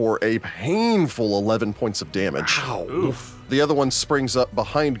Gwen for a painful 11 points of damage. Oof. The other one springs up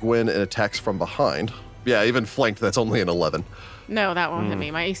behind Gwen and attacks from behind. Yeah, even flanked, that's only an 11. No, that won't hit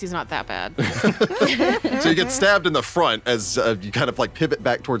me. My AC's not that bad. So you get stabbed in the front as you kind of like pivot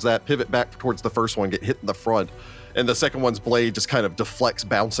back towards that, pivot back towards the first one, get hit in the front. And the second one's blade just kind of deflects,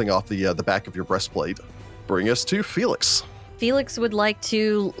 bouncing off the back of your breastplate. Bring us to Felix. Felix would like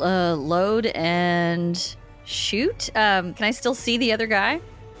to load and shoot. Can I still see the other guy?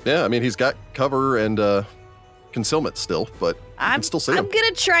 Yeah, I mean, he's got cover and concealment still, but you can still see him. I'm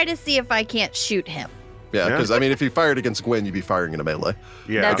gonna try to see if I can't shoot him. Yeah, Yeah. because I mean, if you fired against Gwen, you'd be firing in a melee.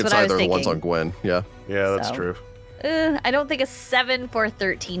 Yeah. That's Against what I was either of the ones on thinking. Gwen. Yeah. Yeah, that's So. true. I don't think a 7 for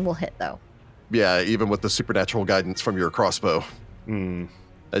 13 will hit though. Yeah, even with the supernatural guidance from your crossbow. Hmm.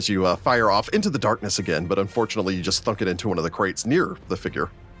 As you fire off into the darkness again, but unfortunately you just thunk it into one of the crates near the figure.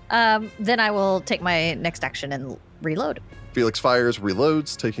 Then I will take my next action and reload. Felix fires,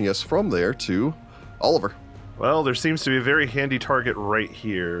 reloads, taking us from there to Oliver. Well, there seems to be a very handy target right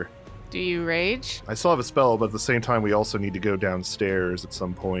here. Do you rage? I still have a spell, but at the same time, we also need to go downstairs at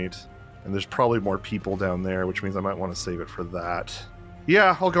some point. And there's probably more people down there, which means I might want to save it for that.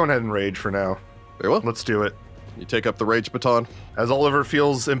 Yeah, I'll go ahead and rage for now. Very well. Let's do it. You take up the rage baton. As Oliver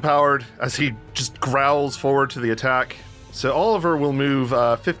feels empowered, as he just growls forward to the attack. So Oliver will move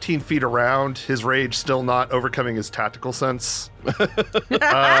 15 feet around, his rage still not overcoming his tactical sense.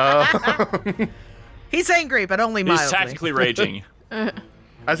 He's angry, but only mildly. He's tactically raging.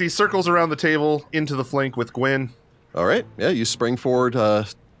 As he circles around the table into the flank with Gwen. All right. Yeah, you spring forward,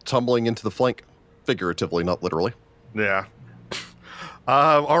 tumbling into the flank. Figuratively, not literally. Yeah.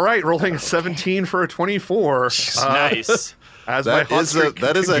 All right, rolling a 17 for a 24. Nice. As my hot streak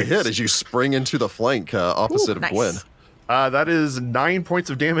that is a continues. hit as you spring into the flank opposite of nice. Gwen. That is 9 points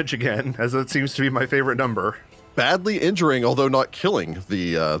of damage again, as that seems to be my favorite number. Badly injuring, although not killing,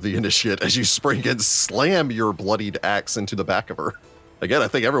 the initiate as you spring and slam your bloodied axe into the back of her. Again, I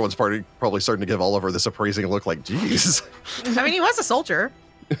think everyone's probably starting to give Oliver this appraising look like, geez. I mean, he was a soldier.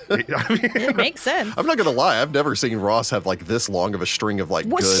 I mean, It makes sense. I'm not gonna lie, I've never seen Ross have like this long of a string of like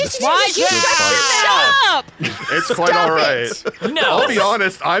What? good. Why? good fights. Shut up! it's quite all right. No. I'll be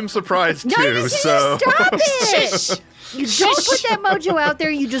honest, I'm surprised No, too. you just So stop it! You don't put that mojo out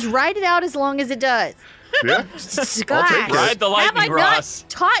there. You just write it out as long as it does. yeah, Gosh, Ride the have I lightning, Ross. not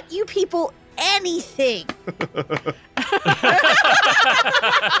taught you people anything? For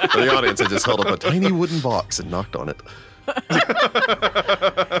the audience, I just held up a tiny wooden box and knocked on it.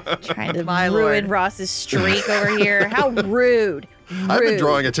 Trying to My ruin lord. Ross's streak over here. How rude. I've been Rude.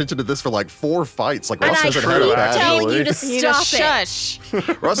 drawing attention to this for like 4 fights. Like And Ross I hasn't keep had a bad telling you to You just stop it. shush.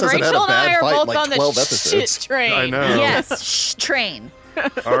 Ross hasn't had Rachel a and I bad are fight in both like on the 12 shit episodes. train. I know. Yes, shh, train.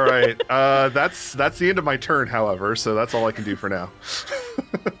 All right. That's the end of my turn, however, so that's all I can do for now.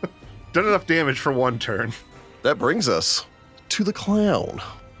 Done enough damage for 1 turn. That brings us to the clown.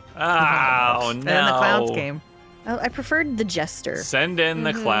 Oh, no. And then the clowns game. Oh, I preferred the jester. Send in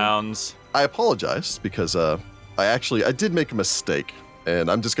the clowns. I apologize because I did make a mistake, and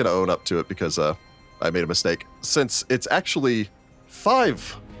I'm just going to own up to it because I made a mistake. Since it's actually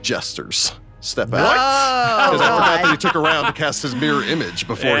 5 jesters step out. Oh, Because I forgot that God. he took a round to cast his mirror image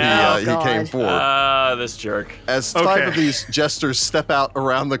before Yeah. he Oh, came God. forward. This jerk. As Okay. 5 of these jesters step out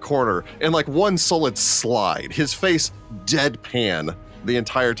around the corner in like one solid slide, his face deadpan the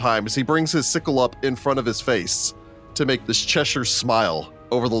entire time as he brings his sickle up in front of his face to make this Cheshire smile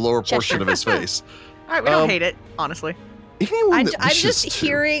over the lower portion Cheshire. of his face. all right, we don't Um, hate it, honestly. Anyone that I'm wishes just to-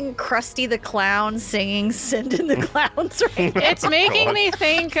 hearing Krusty the Clown singing "Send in the Clowns" right now. It's making me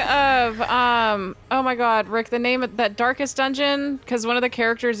think of oh my god, Rick, the name of that Darkest Dungeon, because one of the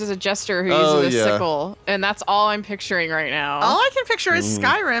characters is a jester who Oh, uses a yeah. sickle, and that's all I'm picturing right now. All I can picture is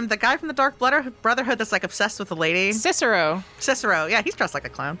Skyrim, the guy from the Dark Brotherhood that's like obsessed with the lady. Cicero. Cicero. Yeah, he's dressed like a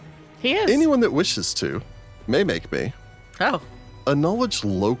clown. He is. Anyone that wishes to may make me Oh, a knowledge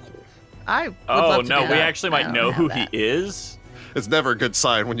local. I would Oh, love to no, do we that. actually I might don't know have who that. he is. It's never a good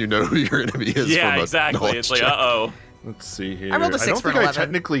sign when you know who your enemy is. Yeah, from a exactly. knowledge It's like, check. uh-oh. Let's see here. I rolled a 6 don't for think an I 11.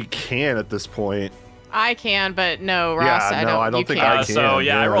 technically can at this point. I can, but no, Yeah, Ross, no, I don't you think can't. I So, can, yeah, I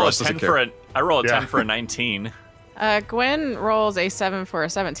yeah. roll a Ross doesn't 10 for a... I roll a 10 Yeah. for a 19. Gwen rolls a 7 for a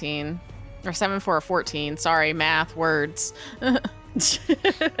 17. Or 7 for a 14. Sorry, math, words.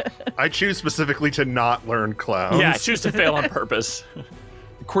 I choose specifically to not learn clowns. Yeah, I choose to fail on purpose.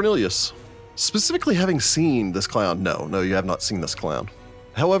 Cornelius, specifically having seen this clown, no, you have not seen this clown.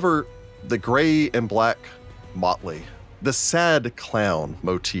 However, the gray and black motley, the sad clown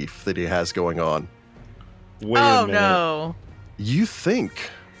motif that he has going on, Wait a Oh minute. no! you think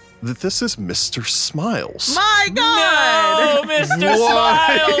that this is Mr. Smiles. My God! No, Mr. Smiles,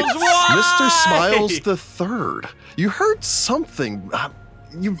 why? Mr. Smiles the Third. You heard something.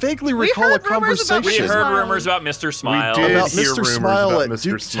 You vaguely We recall a heard rumors about We conversation heard Smiles. rumors about Mr. Smile. did. about hear Mr. rumors Smile about at Mr.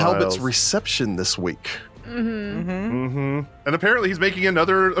 Duke Talbot's Smiles. reception this week. Mm-hmm. And apparently he's making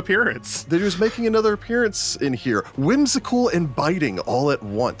another appearance. That he was making another appearance in here, whimsical and biting all at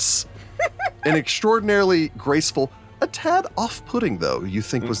once. And extraordinarily graceful, a tad off-putting though, you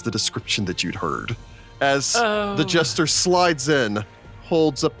think was the description that you'd heard. As the jester slides in,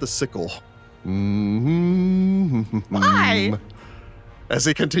 holds up the sickle. Why? As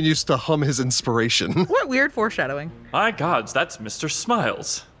he continues to hum his inspiration. What weird foreshadowing. My gods, that's Mr.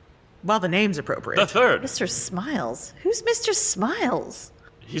 Smiles. Well, the name's The appropriate. third. Mr. Smiles. Who's Mr. Smiles?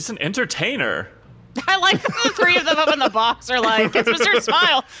 He's an entertainer. I like the 3 of them up in the box are like, it's Mr.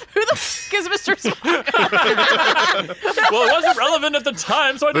 Smile. Who the f is Mr. Smile? Well, it wasn't relevant at the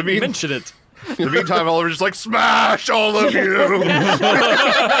time, so I didn't mean- mention it. In the meantime, Oliver's just like, smash all of you!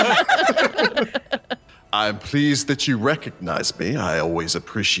 I'm pleased that you recognize me. I always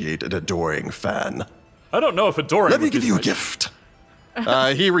appreciate an adoring fan. I don't know if adoring. Let me would give be you a the- gift.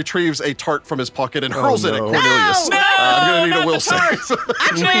 He retrieves a tart from his pocket and hurls it at no. Cornelius. No! I'm gonna need not a will the save.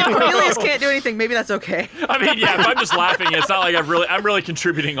 Actually, if Cornelius can't do anything, maybe that's okay. I mean, yeah, if I'm just laughing, it's not like I'm really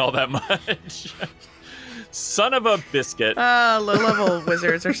contributing all that much. Son of a biscuit. Low-level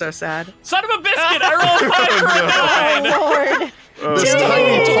wizards are so sad. Son of a biscuit! I rolled 5 for a 9! Lord. This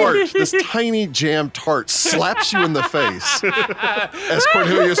tiny tart, this tiny jam tart slaps you in the face as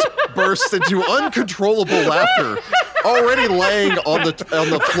Cornelius bursts into uncontrollable laughter, already laying on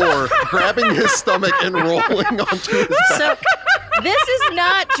the floor, grabbing his stomach and rolling onto his back. So, this is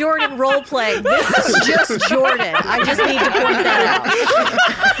not Jordan role playing. This is just Jordan. I just need to point that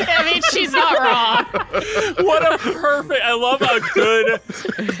out. I mean, she's not wrong. What a perfect! I love a good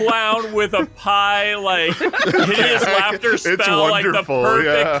clown with a pie, like hideous laughter It's spell, like the wonderful,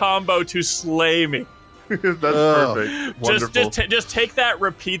 perfect yeah. combo to slay me. That's perfect. Wonderful. Just take that,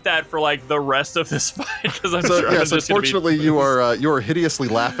 repeat that for like the rest of this fight, because I'm So sure yes, I'm just gonna be- unfortunately, you are hideously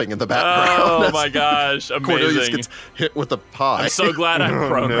laughing in the background. Oh as my gosh, Cornelius amazing! gets hit with a pie. I'm so glad I'm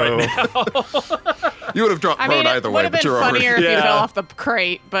prone no. right now. You would have dropped I prone mean, it either would way, have but been you're funnier already. if you Yeah. fell off the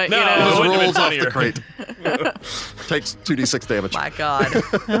crate, but No, you it know. Just wouldn't have rolls been off the funnier. crate. Takes 2d6 damage. My God.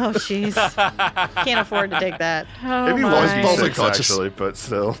 Oh, jeez. Can't afford to take that. Oh Maybe my. was He's also six, conscious. actually, but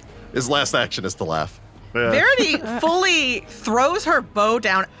still. His last action is to laugh. Yeah. Verity fully throws her bow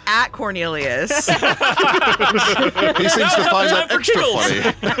down at Cornelius, He seems to find that For extra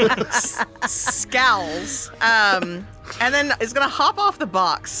giggles. funny. scowls, and then is gonna hop off the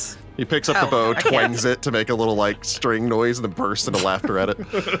box. He picks up the Oh, bow, I can't. twangs it to make a little like string noise, and then bursts into laughter at it. You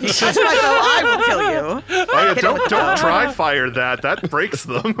touch my bow, I will kill you. Oh, yeah, Hit him with don't the bow. try fire that. That breaks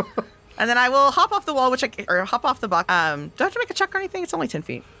them. And then I will hop off the wall, or hop off the box. Do I have to make a check or anything? It's only 10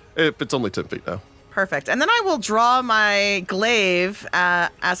 feet. It's only 10 feet now. Perfect. And then I will draw my glaive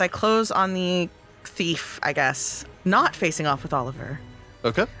as I close on the thief, I guess. Not facing off with Oliver.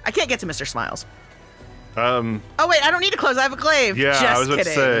 Okay. I can't get to Mr. Smiles. Yeah, Oh, wait, I don't need to close. I have a glaive. Just I was about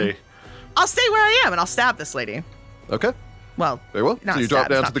kidding. to say. I'll stay where I am and I'll stab this lady. Okay. Well, Very well. Not So you drop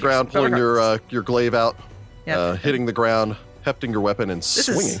stab, it's down not to the pierce, ground, but pulling regardless. your glaive out, Yep. hitting the ground, hefting your weapon, and This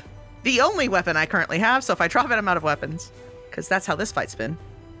swinging. is the only weapon I currently have, so if I drop it, I'm out of weapons. Because that's how this fight's been.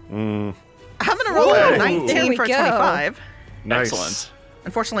 I'm going to roll Whoa. a 19 There we for a go. 25. Nice. Excellent.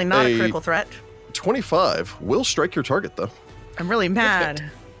 Unfortunately, not a A- critical threat. 25 will strike your target, though. I'm really mad.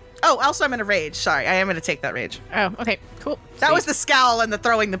 Oh, also, I'm in a rage. Sorry, I am going to take that rage. Oh, okay, cool. That was the scowl and the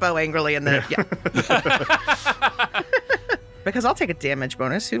throwing the bow angrily and the yeah. Because I'll take a damage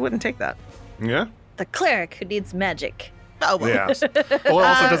bonus. Who wouldn't take that? Yeah. The cleric who needs magic. Oh well. Yeah. Well, it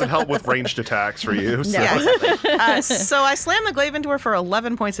also doesn't help with ranged attacks for you. So. Yeah, exactly. So I slam the glaive into her for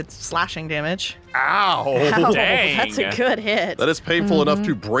 11 points of slashing damage. Ow. Ow, dang. that's a good hit. That is painful enough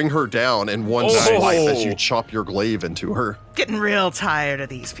to bring her down in one Oh. swipe as you chop your glaive into her. Getting real tired of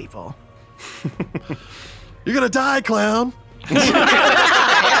these people. You're gonna die, clown.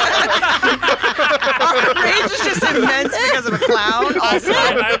 Rage is just immense because of a clown. Also,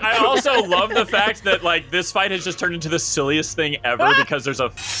 I also love the fact that like this fight has just turned into the silliest thing ever because there's a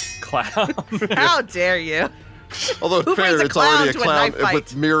clown. how dare you? Although Who fair, brings a it's already a clown to a clown knife fight?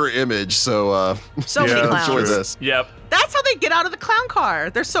 with mirror image, so So many Yeah, clowns. enjoy this. Yep. That's how they get out of the clown car.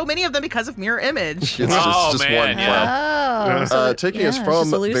 There's so many of them because of mirror image. It's Oh, just man, one yeah. clown. Oh, so Taking us yeah, from it's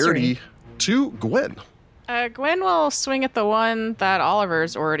just illusory. Verity to Gwen. Gwen will swing at the one that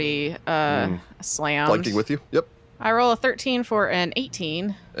Oliver's already slammed. Flanking with you. Yep. I roll a 13 for an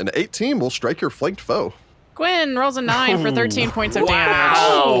 18. An 18 will strike your flanked foe. Gwen rolls a 9 for 13 points of damage.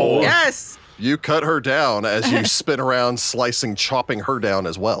 Wow. Yes. You cut her down as you spin around, slicing, chopping her down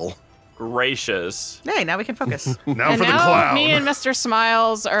as well. Gracious. Hey, now we can focus. Now And for the now clown. me and Mr.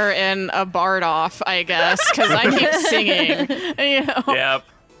 Smiles are in a bard off, I guess, because I keep singing. You know? Yep.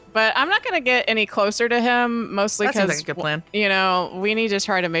 But I'm not going to get any closer to him, mostly That seems because, like a good plan. you know, we need to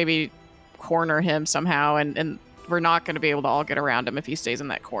try to maybe corner him somehow, and we're not going to be able to all get around him if he stays in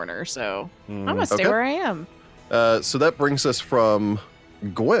that corner. So I'm going to stay Okay. where I am. So that brings us from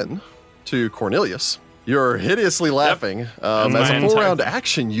Gwen to Cornelius. You're hideously laughing. As my a entire- full-round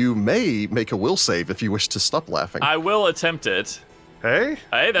action, you may make a will save if you wish to stop laughing. I will attempt it. Hey?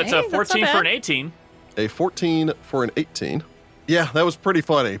 Hey, that's Hey, a that's not 14 for bad. an 18. A 14 for an 18. Yeah, that was pretty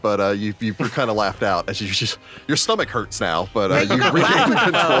funny, but you were kind of laughed out as your stomach hurts now, but you regain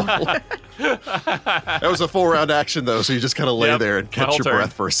control. That was a full-round action though, so you just kind of lay Yep, there and my catch whole your turn.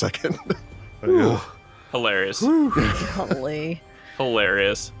 breath for a second. Hilarious. Golly.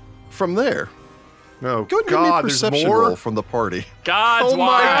 Hilarious. From there, No. go ahead and give me a God, there's perception more? roll from the party. God's Oh my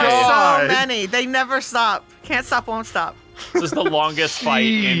why. God. So many. They never stop. Can't stop, won't stop. This is the longest fight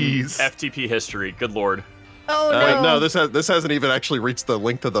in Jeez. FTP history. Good lord. Oh, no. Wait, no, this hasn't even actually reached the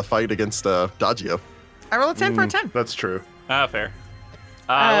length of the fight against Dagio. I roll a 10 for a 10. That's true. Ah, fair.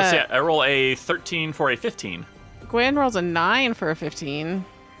 Let's see. I roll a 13 for a 15. Gwen rolls a 9 for a 15.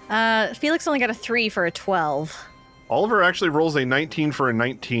 Felix only got a 3 for a 12. Oliver actually rolls a 19 for a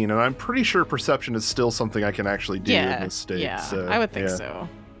 19, and I'm pretty sure perception is still something I can actually do in this state. yeah, so, I would think yeah. so.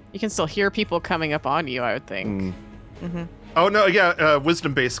 You can still hear people coming up on you, I would think. Oh, no, yeah,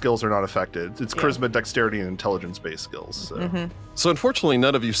 wisdom-based skills are not affected. It's charisma, dexterity, and intelligence-based skills. So. So unfortunately,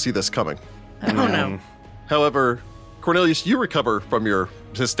 none of you see this coming. Oh no. However, Cornelius, you recover from your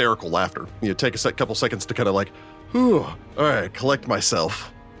hysterical laughter. You take a couple seconds to kind of like, whew, all right, collect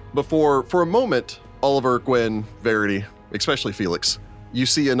myself. Before, for a moment, Oliver, Gwen, Verity, especially Felix, you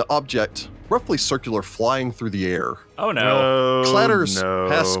see an object roughly circular flying through the air. Oh no. Clatters no.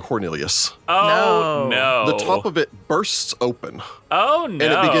 past Cornelius. Oh no. The top of it bursts open, Oh no.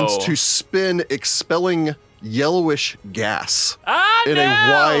 and it begins to spin, expelling yellowish gas in no.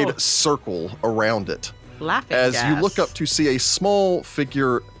 a wide circle around it. Laughing As gas. you look up to see a small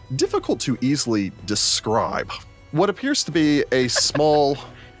figure difficult to easily describe. What appears to be a small...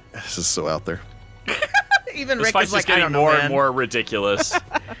 This is so out there. Even This Rick fight's is like, just I getting don't know, more man. and more ridiculous.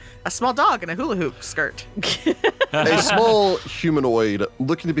 A small dog in a hula hoop skirt. A small humanoid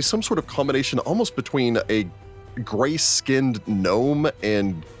looking to be some sort of combination almost between a gray-skinned gnome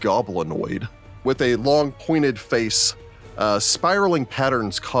and goblinoid, with a long pointed face, spiraling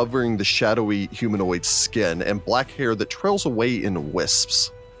patterns covering the shadowy humanoid skin, and black hair that trails away in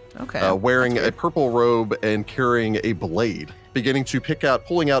wisps. Okay. Wearing a purple robe and carrying a blade, beginning to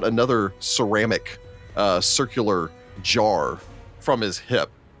pulling out another ceramic circular jar from his hip,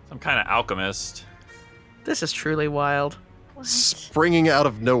 Some kind of alchemist. This is truly wild. springing out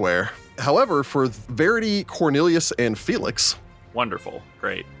of nowhere. However, for Verity, Cornelius, and Felix, Wonderful.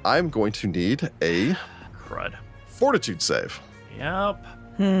 Great. I'm going to need a Crud. fortitude save. Yep.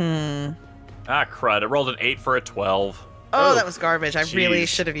 Crud. It rolled an 8 for a 12. Oh, that was garbage. I really jeez.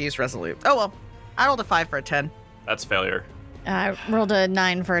 should have used Resolute. Oh, well. I rolled a 5 for a 10. That's failure. I rolled a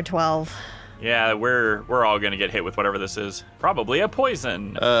 9 for a 12. Yeah, we're all gonna get hit with whatever this is. Probably a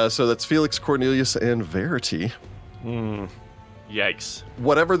poison. So that's Felix, Cornelius, and Verity. Yikes.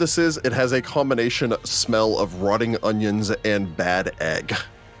 Whatever this is, it has a combination smell of rotting onions and bad egg.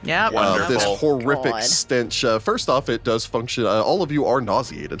 Yeah. Wonderful. This horrific God. stench. First off, it does function. All of you are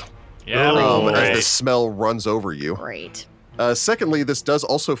nauseated Yeah. Oh, that's as great. the smell runs over you. Great. Secondly, this does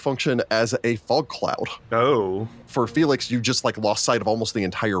also function as a fog cloud. Oh. For Felix, you just lost sight of almost the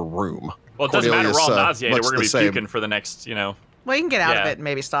entire room. Well, it doesn't matter. We're all Cornelius, nauseated. much We're gonna the be same. puking for the next, Well, you can get out of Yeah. it and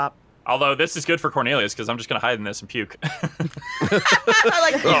maybe stop. Although this is good for Cornelius because I'm just gonna hide in this and puke. I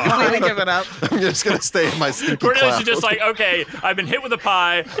like completely giving up. I'm just going to stay in my stinky Cornelius cloud. is just like, okay, I've been hit with a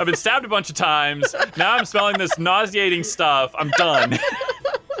pie. I've been stabbed a bunch of times. Now I'm smelling this nauseating stuff. I'm done.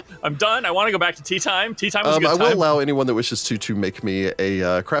 I'm done. I want to go back to tea time. Tea time was a good I time. will allow anyone that wishes to make me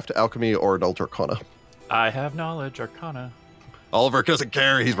a craft alchemy or adult arcana. I have knowledge, Arcana. Oliver doesn't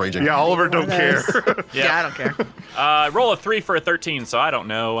care. He's raging. Yeah, Oliver One of don't care. Yeah, I don't care. Roll a 3 for a 13, so I don't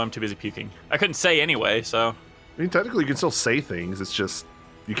know. I'm too busy puking. I couldn't say anyway, so. I mean, technically, you can still say things. It's just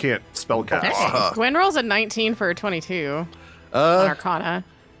you can't spell cast. Gwen rolls a 19 for a 22 on Uh, Arcana.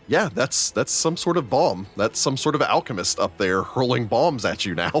 yeah, that's some sort of bomb. That's some sort of alchemist up there hurling bombs at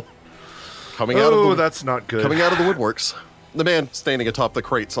you now. Coming out Oh, of the that's not good. coming out of the woodworks. The man standing atop the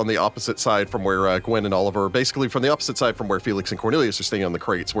crates on the opposite side from where Gwen and Oliver, basically from the opposite side from where Felix and Cornelius are standing on the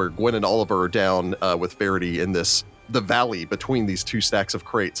crates, where Gwen and Oliver are down with Verity in the valley between these two stacks of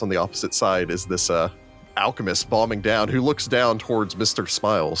crates. On the opposite side is this alchemist bombing down, who looks down towards Mr.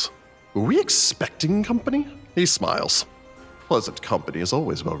 Smiles. Were we expecting company? He smiles. Pleasant company is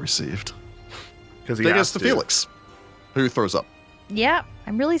always well received. Because he Take us has to to. Felix, who throws up. Yeah,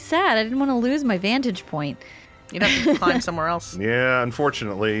 I'm really sad. I didn't want to lose my vantage point. You'd have to climb somewhere else. Yeah,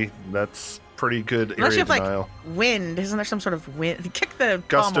 unfortunately, that's pretty good Unless area you have denial. wind. Isn't there some sort of wind? Kick the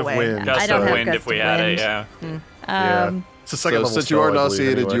Gust bomb of away. wind. Gust I don't of have wind gust if we of had wind. it, yeah. Yeah. It's a second So level since spell, you are I believe,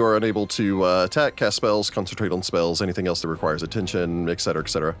 nauseated, anyway. you are unable to attack, cast spells, concentrate on spells, anything else that requires attention, etc.,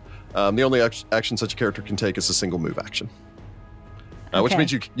 etc. The only action such a character can take is a single move action, which Okay.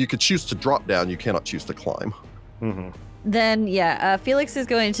 means you could choose to drop down. You cannot choose to climb. Then, yeah, Felix is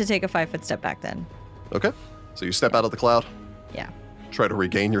going to take a 5-foot step back then. Okay, so you step out of the cloud, Yeah. try to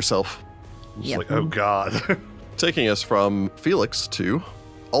regain yourself, Just Yep. like, oh god. taking us from Felix to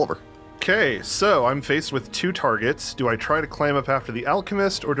Oliver. Okay, so I'm faced with two targets. Do I try to climb up after the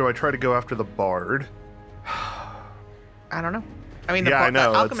alchemist, or do I try to go after the bard? I don't know. I mean, the, Yeah, I the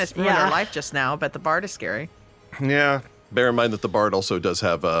know, alchemist ruined Yeah. our life just now, but the bard is scary. Yeah, Bear in mind that the bard also does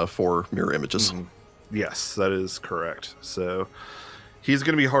have 4 mirror images. yes, that is correct. So he's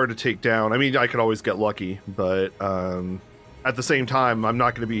going to be hard to take down. I mean, I could always get lucky, but at the same time, I'm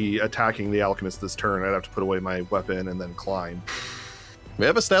not going to be attacking the alchemist this turn. I'd have to put away my weapon and then climb. We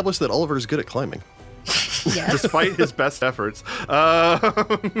have established that Oliver is good at climbing. Yes. Despite his best efforts.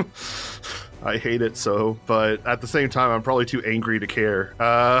 I hate it so, but at the same time, I'm probably too angry to care.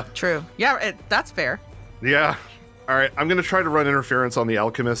 True. Yeah, that's fair. Yeah. All right, I'm going to try to run interference on the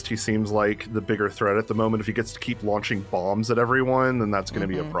alchemist. He seems like the bigger threat at the moment. If he gets to keep launching bombs at everyone, then that's going to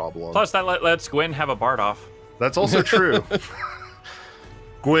be a problem. Plus, that lets Gwen have a Bard off. That's also true.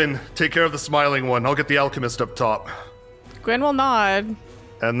 Gwyn, take care of the smiling one. I'll get the alchemist up top. Gwen will nod.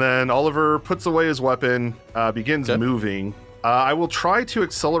 And then Oliver puts away his weapon, begins Okay. moving. I will try to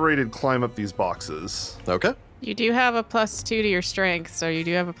accelerated climb up these boxes. Okay. You do have a +2 to your strength, so you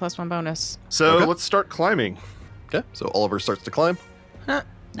do have a +1 bonus. So Okay. let's start climbing. Okay. So Oliver starts to climb.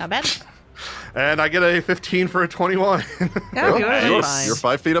 Not bad. And I get a 15 for a 21. Yeah, you're nice. fine. You're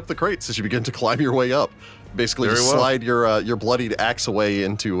 5 feet up the crates as you begin to climb your way up. Basically, Very just well. slide your bloodied axe away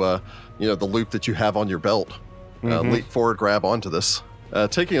into the loop that you have on your belt. Leap forward, grab onto this.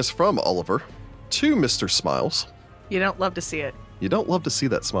 Taking us from Oliver to Mr. Smiles. You don't love to see it. You don't love to see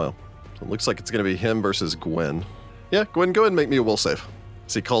that smile. So it looks like it's going to be him versus Gwen. Yeah, Gwen, go ahead and make me a will save.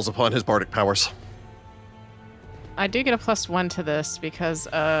 As he calls upon his bardic powers. I do get a +1 to this because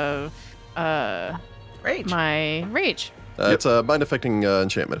of Rage. my rage. It's a mind-affecting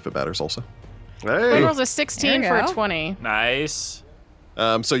enchantment if it matters also. Gwen Hey. rolls a 16 There for you a go. 20. Nice.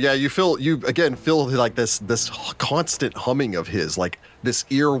 So yeah, you feel like this constant humming of his, like this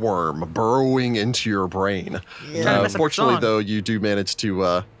earworm burrowing into your brain. Trying to mess up your Fortunately, song. though, you do manage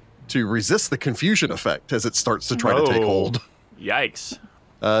to resist the confusion effect as it starts to try to take Oh. hold. Yikes.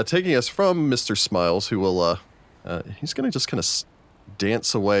 Taking us from Mr. Smiles, who will he's gonna just kind of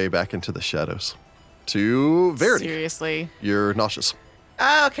dance away back into the shadows. To Verity, Seriously. you're nauseous.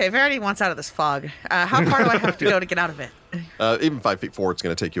 Okay, Verity wants out of this fog. How far do I have to go to get out of it? Even 5 feet forward is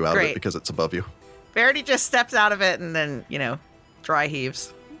going to take you out of Great. it because it's above you. Verity just steps out of it and then, dry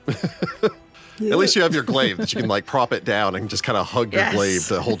heaves. At least you have your glaive that you can like prop it down and just kind of hug your Yes. glaive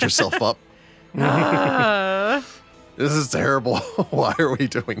to hold yourself up. Uh, This is terrible. Why are we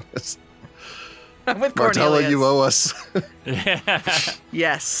doing this? I'm with Martella, Cornelius. you owe us. Yeah.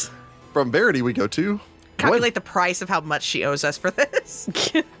 Yes. From Verity, we go to Calculate the price of how much she owes us for this.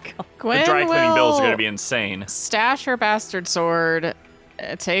 Gwen The dry cleaning will bills are going to be insane. stash her bastard sword,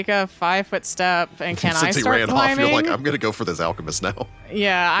 take a 5-foot step, and can Since I he start ran climbing? off, you're like, I'm going to go for this alchemist now.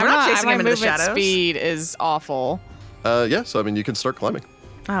 Yeah, I'm We're not not. chasing My him in the movement shadows. speed is awful. Yeah, so I mean, you can start climbing.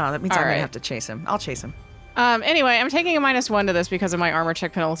 Oh, that means All I'm going right. to have to chase him. I'll chase him. Anyway, I'm taking a -1 to this because of my armor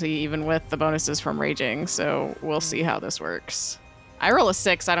check penalty, even with the bonuses from raging. So we'll see how this works. I roll a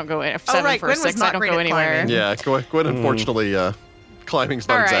 6. I don't go. 7 right, for Gwen a was 6. not I don't great go at anywhere. climbing. Yeah, Gwen, unfortunately, climbing's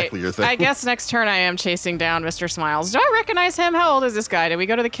not All right. exactly your thing. I guess next turn I am chasing down Mr. Smiles. Do I recognize him? How old is this guy? Did we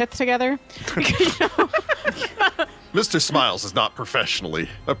go to the Kith together? Mr. Smiles is not a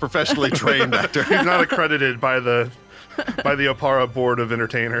professionally trained actor. He's not accredited by the Opara Board of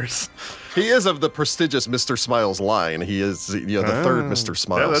Entertainers. He is of the prestigious Mr. Smiles line. He is, the third Mr.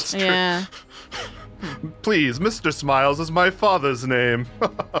 Smiles. Yeah, that's true. Yeah. Please, Mr. Smiles is my father's name.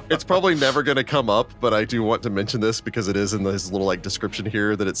 It's probably never going to come up, but I do want to mention this because it is in his little like description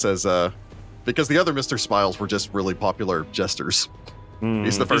here that it says, because the other Mr. Smiles were just really popular jesters.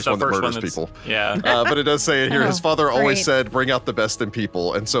 He's the first He's the one that first murders that's- people. Yeah. But it does say it here, his Oh, father always great. said, bring out the best in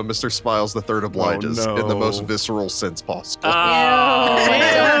people. And so Mr. Smiles the third obliges in the most no. visceral sense possible. Ew,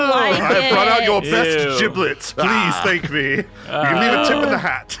 I don't like I have brought out your it. best Ew. giblets. Please thank me. You can leave a tip in the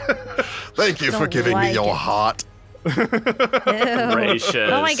hat. Thank you for don't giving me like your it. heart. Ew.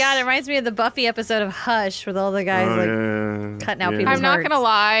 Gracious. Oh my god, it reminds me of the Buffy episode of Hush with all the guys cutting out people's I'm not hearts. gonna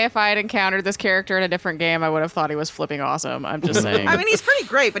lie. If I had encountered this character in a different game, I would have thought he was flipping awesome. I'm just saying. I mean, he's pretty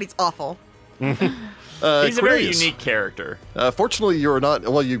great, but he's awful. He's a very Cornelius. unique character. Fortunately, you're not.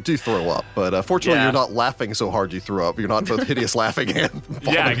 Well, you do throw up, but fortunately, Yeah. you're not laughing so hard you threw up. You're not both hideous laughing and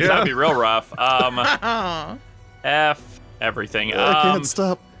Yeah, because that'd be real rough. Oh. F everything. I can't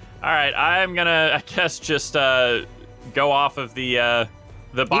stop. All right, I'm gonna, I guess, just go off of the You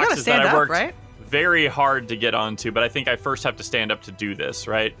gotta boxes that stand I up, worked right? very hard to get onto. But I think I first have to stand up to do this,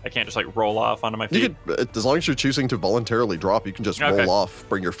 right? I can't just like roll off onto my feet. You could, as long as you're choosing to voluntarily drop, you can just Okay. roll off,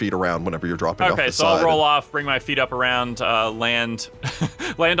 bring your feet around whenever you're dropping off Okay, the so side. I'll roll off, bring my feet up around, land,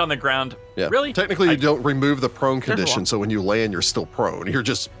 land on the ground. Yeah. Really? Technically, you don't remove the prone Careful. condition, so when you land, you're still prone. You're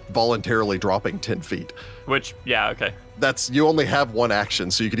just voluntarily dropping 10 feet. Which, yeah, okay. You only have one action,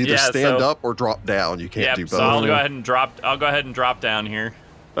 so you can either Yeah, stand so- up or drop down. You can't Yep. do both. So I'll go ahead and drop. I'll go ahead and drop down here.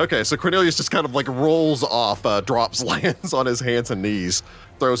 Okay, so Cornelius just kind of like rolls off, drops, lands on his hands and knees,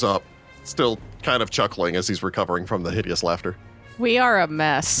 throws up, still kind of chuckling as he's recovering from the hideous laughter. we are a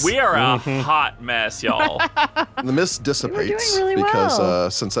mess. We are a hot mess, y'all. The mist dissipates really because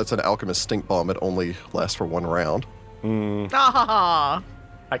well. since that's an alchemist stink bomb, it only lasts for one round. Ah,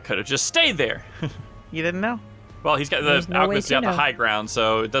 I could have just stayed there. you didn't know. Well, he's got There's the no way alchemist to got the know. high ground,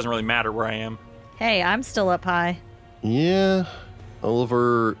 so it doesn't really matter where I am. Hey, I'm still up high. Yeah,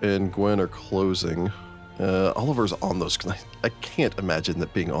 Oliver and Gwen are closing. Oliver's on those. I can't imagine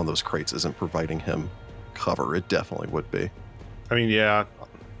that being on those crates isn't providing him cover. It definitely would be. I mean, yeah.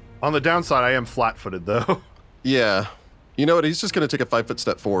 On the downside, I am flat-footed though. Yeah. You know what? He's just going to take a 5-foot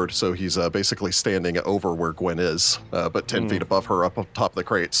step forward, so he's basically standing over where Gwen is, but 10 feet above her up on top of the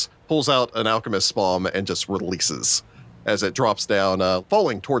crates. Pulls out an alchemist bomb and just releases as it drops down,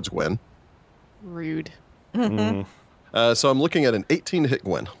 falling towards Gwen. Rude. So I'm looking at an 18 to hit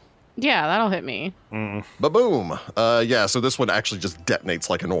Gwen. Yeah, that'll hit me. Ba-boom! Yeah, so this one actually just detonates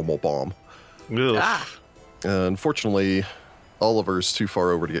like a normal bomb. Ugh. Ah, Unfortunately, Oliver's too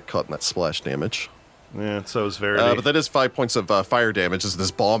far over to get caught in that splash damage. Yeah, so is Verity. But that is 5 points of fire damage as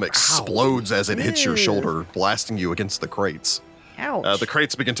this bomb explodes as it hits your shoulder, blasting you against the crates. Ouch. The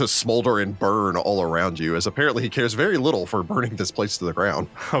crates begin to smolder and burn all around you, as apparently he cares very little for burning this place to the ground.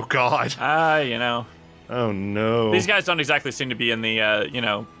 Oh, God. You know, Oh, no. these guys don't exactly seem to be in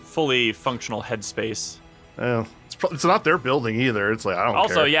the, fully functional headspace. Well, it's not their building either. It's like, I don't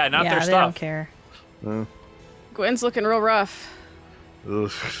Also, care. yeah, not yeah, their they stuff. don't care. Gwen's looking real rough.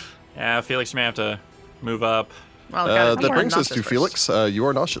 Ugh. Yeah, Felix may have to move up. Well, gotta be That more brings us nauseous to first. Felix. You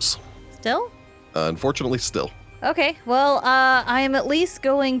are nauseous. Still? Unfortunately, still. Okay, well, I am at least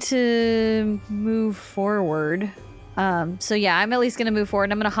going to move forward. So yeah, I'm at least going to move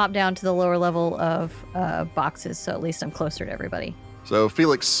forward. I'm going to hop down to the lower level of boxes, so at least I'm closer to everybody. So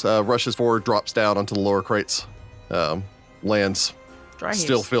Felix rushes forward, drops down onto the lower crates, lands, Dry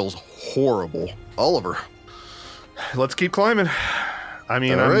still heaves. feels horrible. Oliver. Let's keep climbing. I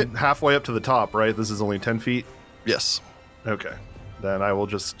mean, All I'm right. halfway up to the top, right? This is only 10 feet. Yes. Okay. Then I will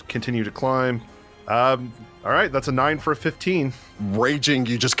just continue to climb. All right, that's a 9 for a 15. Raging,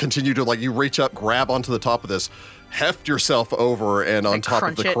 you just continue to, you reach up, grab onto the top of this, heft yourself over and on And top of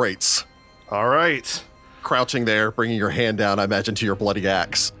crunch the it. crates. All right. Crouching there, bringing your hand down, I imagine, to your bloody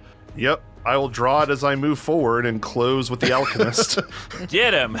axe. Yep. I will draw it as I move forward and close with the alchemist.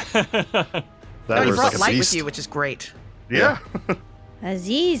 Get him! Oh, That you was brought like a light beast. with you, which is great. yeah.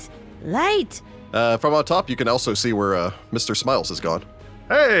 Aziz, light. From on top, you can also see where Mr. Smiles has gone.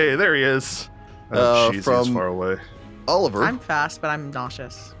 Hey, there he is. Oh, jeez, he's from- far away. Oliver, I'm fast, but I'm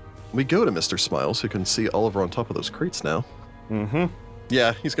nauseous. we go to Mr. Smiles, who can see Oliver on top of those crates now. Mm-hmm.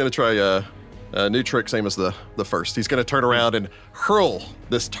 Yeah, he's going to try a new trick, same as the first. He's going to turn around and hurl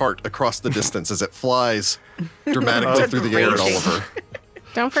this tart across the distance as it flies dramatically Oh, through the air at raging. Oliver.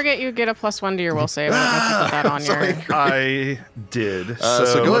 Don't forget you get a +1 to your will save. I don't know if you put that on Sorry. your. I did. So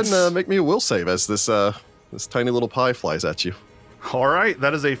go ahead let's- and make me a will save as this tiny little pie flies at you. All right,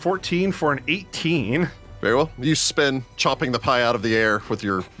 that is a 14 for an 18. Very well. You spin, chopping the pie out of the air with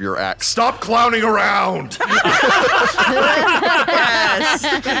your axe. Stop clowning around! Yes.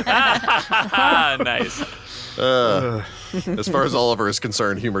 Nice. As far as Oliver is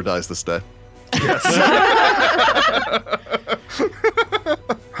concerned, humor dies this day.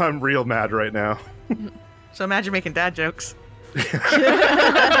 I'm real mad right now. So imagine making dad jokes.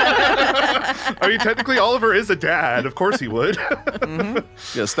 I mean, technically, Oliver is a dad. Of course he would.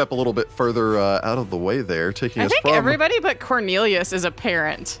 Yeah, step a little bit further out of the way there, taking I us think from... everybody but Cornelius is a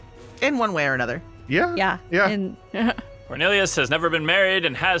parent. In one way or another. Yeah. Yeah. Yeah. And Cornelius has never been married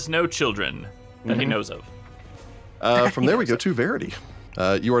and has no children that he knows of. From there we go to Verity.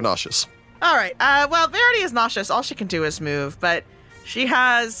 You are nauseous. All right. Well, Verity is nauseous. All she can do is move, but she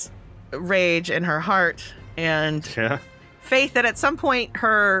has rage in her heart and Yeah. faith that at some point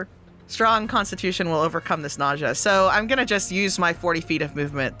her strong constitution will overcome this nausea. So I'm going to just use my 40 feet of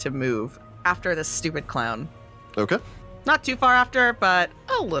movement to move after this stupid clown. Okay. Not too far after, but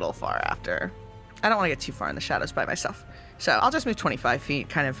a little far after. I don't want to get too far in the shadows by myself. So I'll just move 25 feet,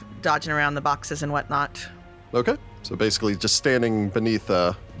 kind of dodging around the boxes and whatnot. Okay. So basically just standing beneath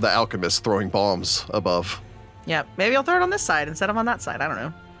the alchemist throwing bombs above. Yeah, maybe I'll throw it on this side instead of on that side. I don't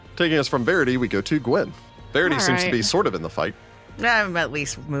know. Taking us from Verity, we go to Gwen. Verity All seems to right. be sort of in the fight. I'm at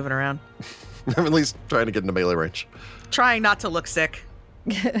least moving around. I'm at least trying to get into melee range. Trying not to look sick.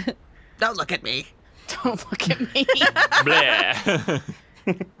 Don't look at me. Don't look at me. Bleh.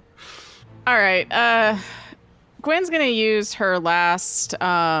 All right. Gwen's gonna use her last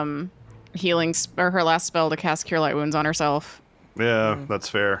her last spell to cast Cure Light Wounds on herself. Yeah, that's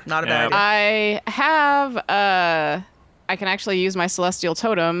fair. Not a Yeah. bad idea. I have I can actually use my Celestial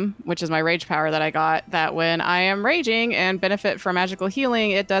Totem, which is my rage power that I got, that when I am raging and benefit from magical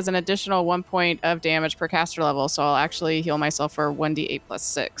healing, it does an additional 1 point of damage per caster level. So I'll actually heal myself for 1d8 plus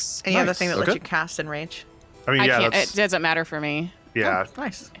 6. Any other Nice. thing that Okay. lets you cast in range? I mean, I yeah, can't, that's, it doesn't matter for me. yeah. Oh,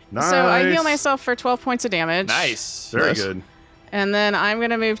 nice. Nice. So I heal myself for 12 points of damage. Nice. Very Nice. good. And then I'm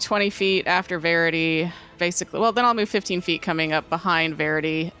going to move 20 feet after Verity, basically. Well, then I'll move 15 feet coming up behind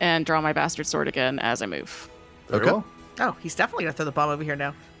Verity and draw my Bastard Sword again as I move. Very Okay. well. Oh, he's definitely going to throw the bomb over here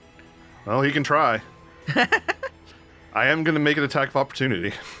now. Well, he can try. I am going to make an attack of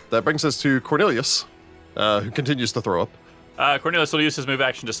opportunity. That brings us to Cornelius, who continues to throw up. Cornelius will use his move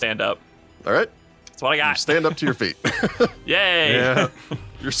action to stand up. All right. That's what I You got. stand up to your feet. Yay. Yeah.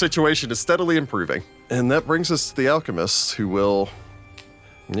 Your situation is steadily improving. And that brings us to the alchemist, who will...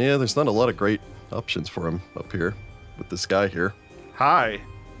 Yeah, there's not a lot of great options for him up here with this guy here. Hi.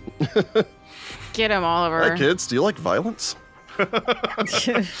 Get him, Oliver. Hi, kids. Do you like violence?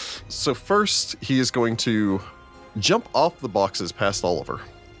 So first, he is going to jump off the boxes past Oliver.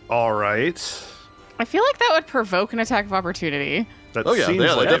 All right. I feel like that would provoke an attack of opportunity. That Oh, yeah. seems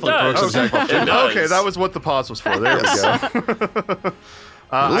Yeah, like that definitely It provokes does. an attack of It opportunity. does. Okay, that was what the pause was for. There we go.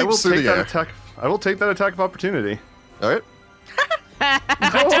 I will Leaps through take the that air. attack. I will take that attack of opportunity. All right.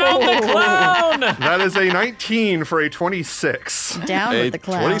 Down the clown! That is a 19 for a 26. Down A with the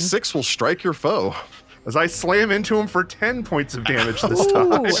clown. 26 will strike your foe. As I slam into him for 10 points of damage this time.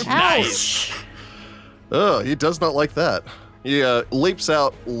 Ooh, Nice. ouch. Oh, he does not like that. He leaps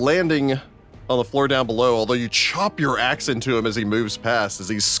out, landing on the floor down below, although you chop your axe into him as he moves past, as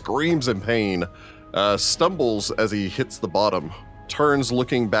he screams in pain, stumbles as he hits the bottom, turns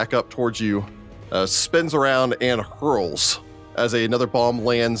looking back up towards you, spins around and hurls as another bomb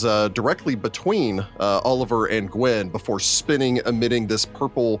lands directly between Oliver and Gwen before spinning, emitting this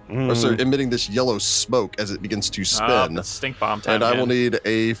emitting this yellow smoke as it begins to spin. The stink bomb time. And I will again. need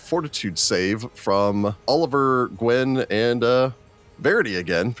a fortitude save from Oliver, Gwen, and Verity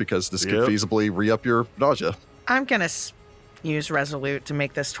again, because this could Yep. feasibly re-up your nausea. I'm gonna use Resolute to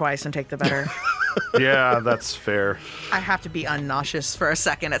make this twice and take the better. Yeah, that's fair. I have to be unnauseous for a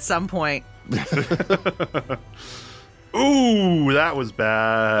second at some point. Ooh, that was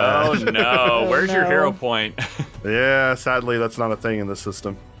bad. Oh no! Where's your no. hero point? Yeah, sadly, that's not a thing in this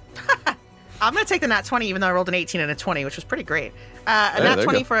system. I'm gonna take the nat 20, even though I rolled an 18 and a 20, which was pretty great. A Hey, nat there you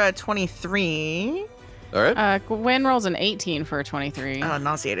 20 go. for a 23. All right. Gwen rolls an 18 for a 23. Oh,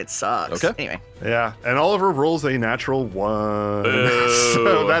 nauseated sucks. Okay. Anyway, Yeah, and Oliver rolls a natural 1. Boo.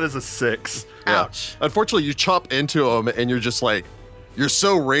 So that is a 6. Yeah. ouch. Unfortunately, you chop into him, and you're just like, you're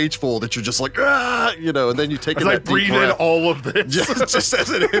so rageful that you're just like, ah, and then you take As in I that deep breathe in breath. all of this. Just as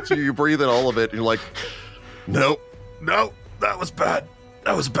it hits you, you breathe in all of it, and you're like, nope. No, that was bad.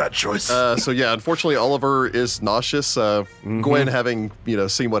 That was a bad choice. So yeah, unfortunately, Oliver is nauseous. Gwen, having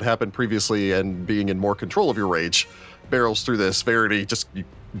seen what happened previously and being in more control of your rage, barrels through this. Verity, just you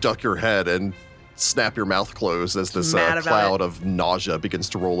duck your head and snap your mouth closed as this Mad about cloud of nausea begins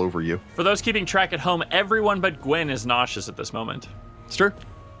to roll over you. For those keeping track at home, everyone but Gwen is nauseous at this moment. It's true.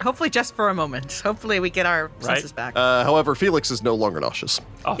 Hopefully, just for a moment. Hopefully, we get our Right. senses back. However, Felix is no longer nauseous.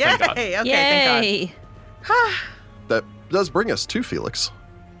 Oh, Yay! thank God. Okay, thank Yay. That does bring us to Felix.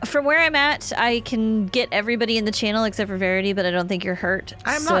 From where I'm at, I can get everybody in the channel except for Verity, but I don't think you're hurt.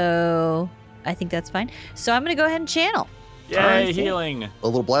 I'm not. So I think that's fine. So I'm going to go ahead and channel Yay, healing. A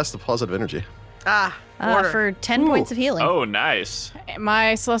little blast of positive energy. God. Order. for 10 points of healing. Oh, nice.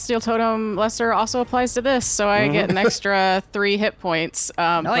 My Celestial Totem Lesser also applies to this, so I get an extra 3 hit points.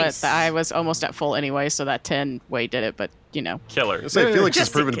 Nice. But I was almost at full anyway, so that 10 way did it, but Killer. I say Felix has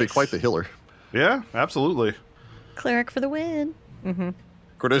Just in proven to be case. quite the healer. Yeah, absolutely. Cleric for the win.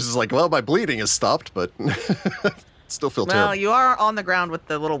 Cornelius is like, well, my bleeding has stopped, but still feel Well, terrible. you are on the ground with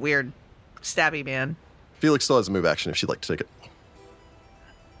the little weird stabby man. Felix still has a move action if she'd like to take it.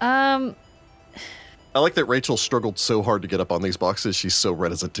 Um, I like that Rachel struggled so hard to get up on these boxes. She's so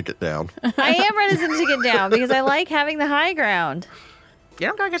reticent to get down. I am reticent to get down because I like having the high ground. You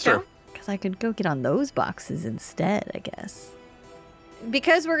don't gotta get Sure. down. Because I could go get on those boxes instead, I guess.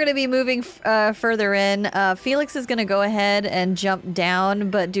 Because we're going to be moving further in, Felix is going to go ahead and jump down,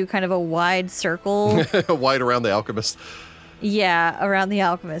 but do kind of a wide circle. Wide around the alchemist. Yeah, around the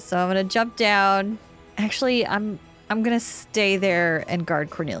alchemist. So I'm going to jump down. Actually, I'm going to stay there and guard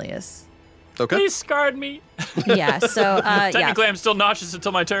Cornelius. Okay. Please scarred me. Yeah, so yeah. Technically, I'm still nauseous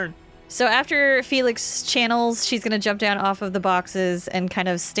until my turn. So after Felix channels, she's going to jump down off of the boxes and kind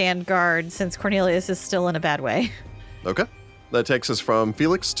of stand guard since Cornelius is still in a bad way. Okay. That takes us from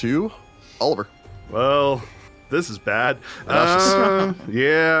Felix to Oliver. Well, this is bad. Nauseous.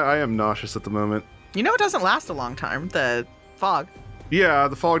 Yeah, I am nauseous at the moment. You know it doesn't last a long time, the fog. Yeah,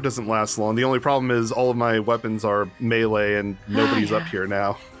 the fog doesn't last long. The only problem is all of my weapons are melee and nobody's up here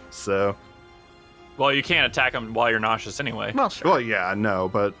now. So, Well, you can't attack him while you're nauseous anyway. Well, sure. well, yeah, no,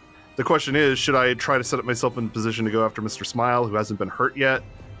 but the question is, should I try to set up myself in position to go after Mr. Smile, who hasn't been hurt yet?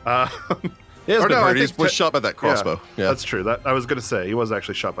 He has Or been no, I hurt. He think was te- shot by that crossbow. Yeah. That's true. That I was going to say, he was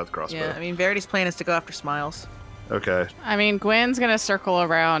actually shot by the crossbow. Yeah, I mean, Verity's plan is to go after Smiles. Okay. I mean, Gwen's gonna circle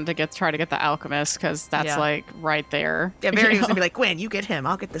around to try to get the alchemist because that's Yeah. like right there. Yeah, you Verity was know? gonna be like, Gwen, you get him.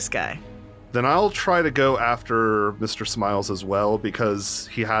 I'll get this guy. Then I'll try to go after Mr. Smiles as well because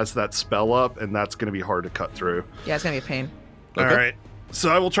he has that spell up and that's going to be hard to cut through. Yeah, it's gonna be a pain. Okay. All right. So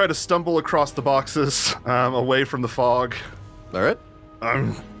I will try to stumble across the boxes away from the fog. All right.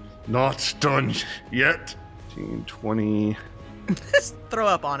 I'm not done yet. 15, 20. Just throw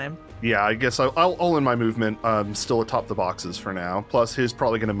up on him. Yeah, I guess I'll end my movement still atop the boxes for now. Plus, he's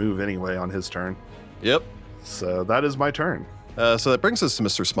probably going to move anyway on his turn. Yep. So that is my turn. So that brings us to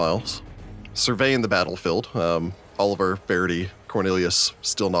Mr. Smiles. Surveying the battlefield, Oliver, Verity, Cornelius,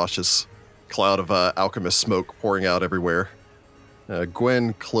 still nauseous, cloud of alchemist smoke pouring out everywhere.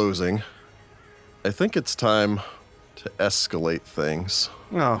 Gwen closing. I think it's time to escalate things.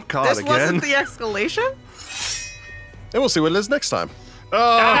 Oh, God, This again? wasn't the escalation? And we'll see what it is next time. Oh,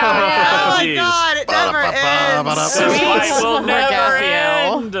 Oh my Jeez. god, it never ends. This Sweet. fight will never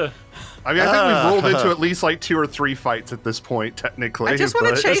Regathiel. end. I mean, I think we've rolled into at least like 2 or 3 fights at this point, technically. I just want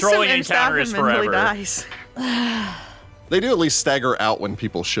but- to chase This him rolling and stab encounter him is until he forever. dies. They do at least stagger out when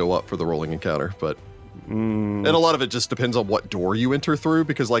people show up for the rolling encounter, but and a lot of it just depends on what door you enter through,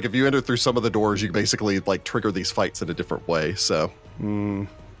 because like if you enter through some of the doors, you basically like trigger these fights in a different way. So,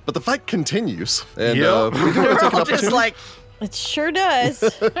 but the fight continues, and Yep. we do want to take an Just opportunity. like, It sure does.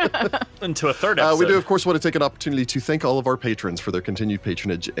 Into a third episode. We do, of course, want to take an opportunity to thank all of our patrons for their continued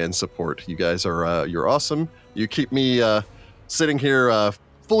patronage and support. You guys are you're awesome. You keep me sitting here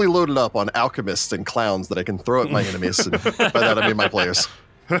fully loaded up on alchemists and clowns that I can throw at my enemies. And by that I mean my players,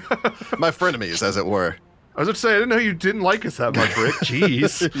 my frenemies, as it were. I was going to say, I didn't know you didn't like us that much, Rick.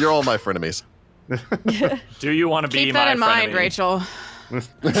 Jeez. You're all my frenemies. Do you want to be Keep my that in mind, frenemy? Rachel.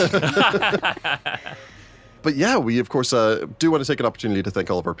 But yeah, we of course do want to take an opportunity to thank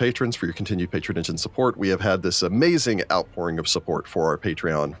all of our patrons for your continued patronage and support. We have had this amazing outpouring of support for our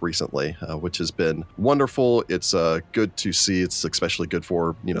Patreon recently, which has been wonderful. It's good to see. It's especially good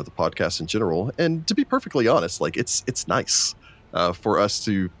for the podcast in general. And to be perfectly honest, like it's nice for us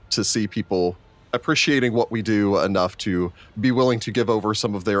to see people appreciating what we do enough to be willing to give over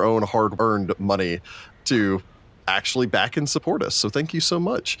some of their own hard-earned money to actually back and support us. So thank you so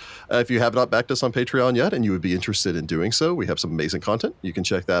much. If you have not backed us on Patreon yet and you would be interested in doing so, we have some amazing content. You can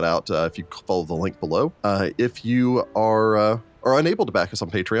check that out if you follow the link below. If you are unable to back us on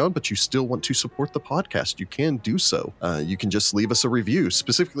Patreon, but you still want to support the podcast, you can do so. You can just leave us a review.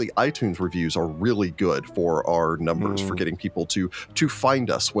 Specifically, iTunes reviews are really good for our numbers, for getting people to find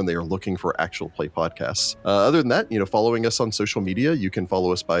us when they are looking for actual play podcasts. Other than that, following us on social media, you can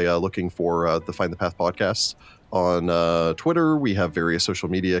follow us by looking for the Find the Path podcast. On Twitter, we have various social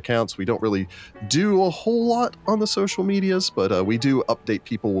media accounts. We don't really do a whole lot on the social medias, but we do update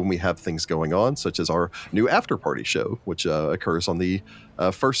people when we have things going on, such as our new after party show, which occurs on the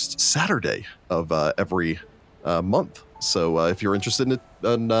first Saturday of every month. So if you're interested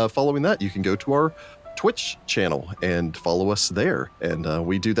in following that, you can go to our Twitch channel and follow us there. And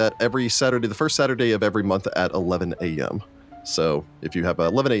we do that every Saturday, the first Saturday of every month at 11 a.m. So if you have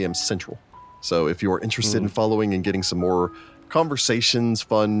 11 a.m. Central. So if you're interested in following and getting some more conversations,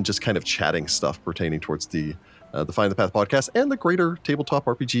 fun, just kind of chatting stuff pertaining towards the Find the Path podcast and the greater tabletop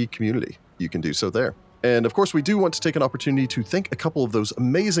RPG community, you can do so there. And of course, we do want to take an opportunity to thank a couple of those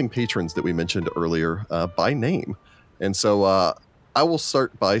amazing patrons that we mentioned earlier by name. And so I will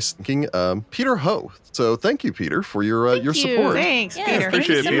start by thanking Peter Ho. So thank you, Peter, for your you. support. thanks, Yeah, Peter. thank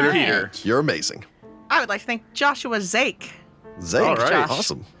you Appreciate so it, much. Peter. You're amazing. I would like to thank Joshua Zake. Zay, All right. Josh.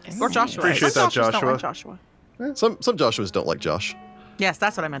 awesome. Or Joshua. Appreciate Some that, Joshuas don't Joshua. like Joshua. Some Joshuas don't like Josh. Yes,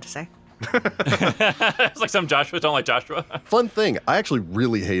 that's what I meant to say. It's like some Joshuas don't like Joshua. Fun thing, I actually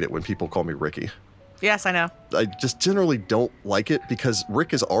really hate it when people call me Ricky. Yes, I know. I just generally don't like it because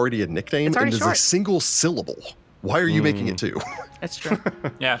Rick is already a nickname It's and already is a short. single syllable. Why are you making it two? It's true.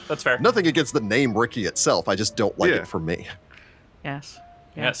 Yeah, that's fair. Nothing against the name Ricky itself. I just don't like Yeah. it for me. Yes.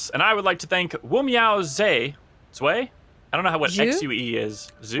 Yes, and I would like to thank Wu Miao Zhe. Zui? I don't know what Zhu? XUE is.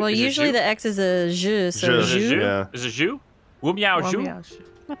 Zhu? Well, is it usually Zhu? the X is a zhu, so Zhu. Is it zhu. Zhu? Yeah. Is it Zhu? Wu Miao Well, Zhu? yeah.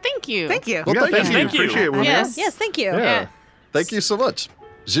 Well, thank you. Thank you. Well, Yeah, thank you. Thank you. Appreciate it, William. Yes. Yes, thank you. Yeah. Thank you so much.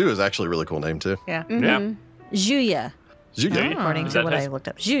 Zhu is actually a really cool name too. Yeah. Mhm. Zhuya, Zhu. Zhu. according Is to that what his- I looked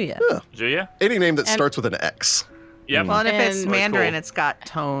up. Zhuya. Julia? Any name that And- starts with an X. Yep. Well, and if it's And- Mandarin, cool. it's got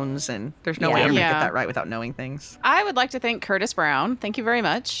tones, and there's no Yeah. way you're going to Yeah. get that right without knowing things. I would like to thank Curtis Brown. Thank you very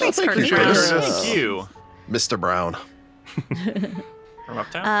much. Thank you, Curtis. Thank you. Mr. Brown. From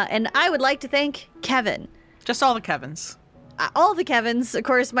Uptown? And I would like to thank Kevin. Just all the Kevins. All the Kevins. Of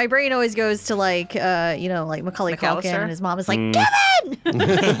course, my brain always goes to like Macaulay Culkin, McAllister? and his mom is like, Kevin!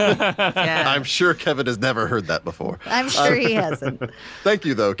 Yeah. I'm sure Kevin has never heard that before. I'm sure he hasn't. Thank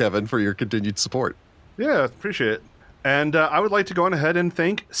you, though, Kevin, for your continued support. Yeah, appreciate it. And I would like to go on ahead and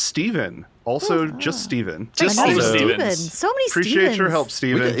thank Steven. Also, just Steven. Just Another Steven. Steven. So many Appreciate Stevens. your help, We,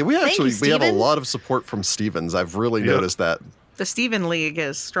 Steven. we actually you, we have a Steven. lot of support from Stevens. I've really Yep. noticed that. The Steven League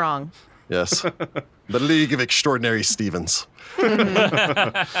is strong. Yes. The League of Extraordinary Stevens.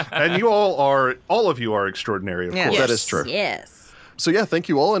 And all of you are extraordinary, of Yeah. course. That is true. Yes. So yeah, thank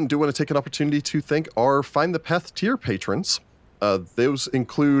you all, and do want to take an opportunity to thank our Find the Path tier patrons. Those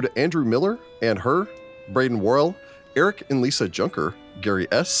include Andrew Miller and her, Braden Worrell, Eric and Lisa Junker, Gary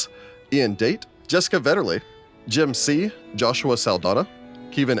S., Ian Date, Jessica Vetterley, Jim C., Joshua Saldana,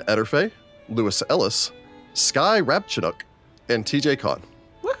 Kevin Ederfe, Lewis Ellis, Sky Rabchinook, and TJ Khan.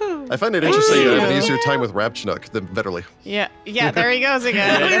 Woohoo! I find it interesting that I have an easier time with Rabchnook than Vetterly. Yeah, there he goes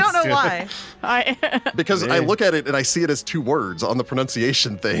again. We don't know why. Because I look at it and I see it as 2 words on the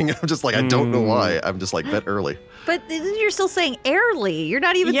pronunciation thing. I'm just like, I don't know why. I'm just like, Vet early. But then you're still saying airly. You're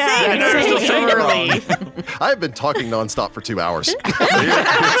not even Yeah, saying no, you're still it. saying it wrong. I've been talking nonstop for 2 hours. It's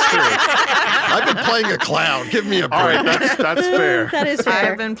true. I've been playing a clown. Give me a break. All right, that's fair. That is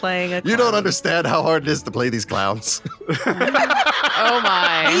fair. I've been playing a You don't understand how hard it is to play these clowns. Oh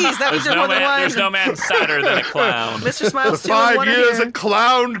my. Please, that was There's your no, one man, line. there's no man sadder than a clown. Mr. Smiles, The 2 and 5 1 are years here. at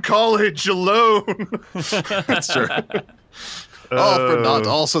clown college alone. That's true. All for naught.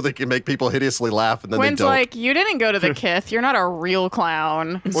 Also, they can make people hideously laugh, and then Quinn's they don't. like, you didn't go to the Kith. You're not a real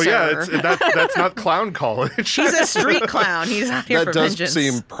clown. Well, sir. yeah, that's not clown college. He's a street clown. He's out here That for does vengeance.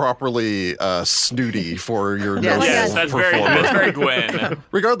 seem properly snooty for your Yes. noble Yes, that's very Gwen.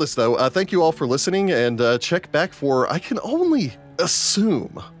 Regardless, though, thank you all for listening, and check back for, I can only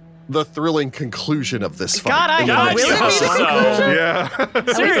assume, the thrilling conclusion of this fight. God, I in the hope next so. episode. Yeah. We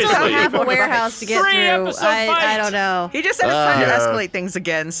still Seriously. have a warehouse to get 3 through. episode I fight. don't know. He just said it's time to Yeah. escalate things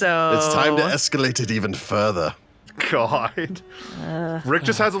again, so... It's time to escalate it even further. God. Rick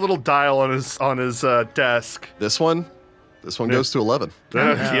just has a little dial on his desk. This one goes to 11.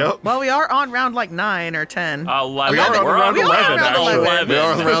 Yep. Well, we are on round like 9 or 10. 11. We are on We're round on 11, actually. We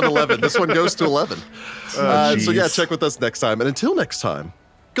are on round 11. This one goes to 11. So jeez. yeah, check with us next time. And until next time,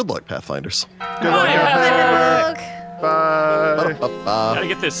 good luck, Pathfinders. Good luck, Bye. Bye. Ba-da-ba-ba. Gotta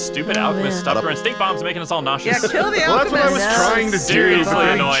get this stupid alchemist stopped running. State bomb's making us all Yeah, nauseous. kill the Well, that's what I was alchemist. trying to do. Seriously but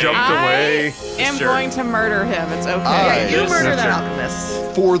he annoying. jumped away. am Sure. going to murder him. It's okay. I- You Yes. murder that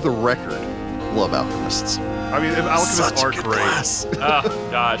alchemist. For the record, love alchemists. I mean, alchemists Such are a good great. class. Oh,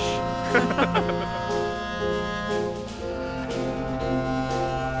 gosh.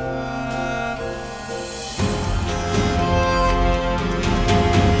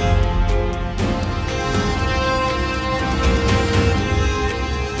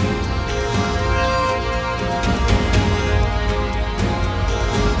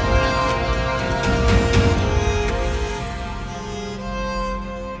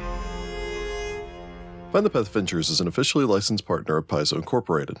 Find the Path Ventures is an officially licensed partner of Paizo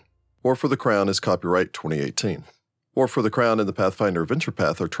Incorporated. War for the Crown is copyright 2018. War for the Crown and the Pathfinder Venture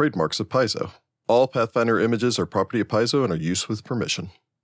Path are trademarks of Paizo. All Pathfinder images are property of Paizo and are used with permission.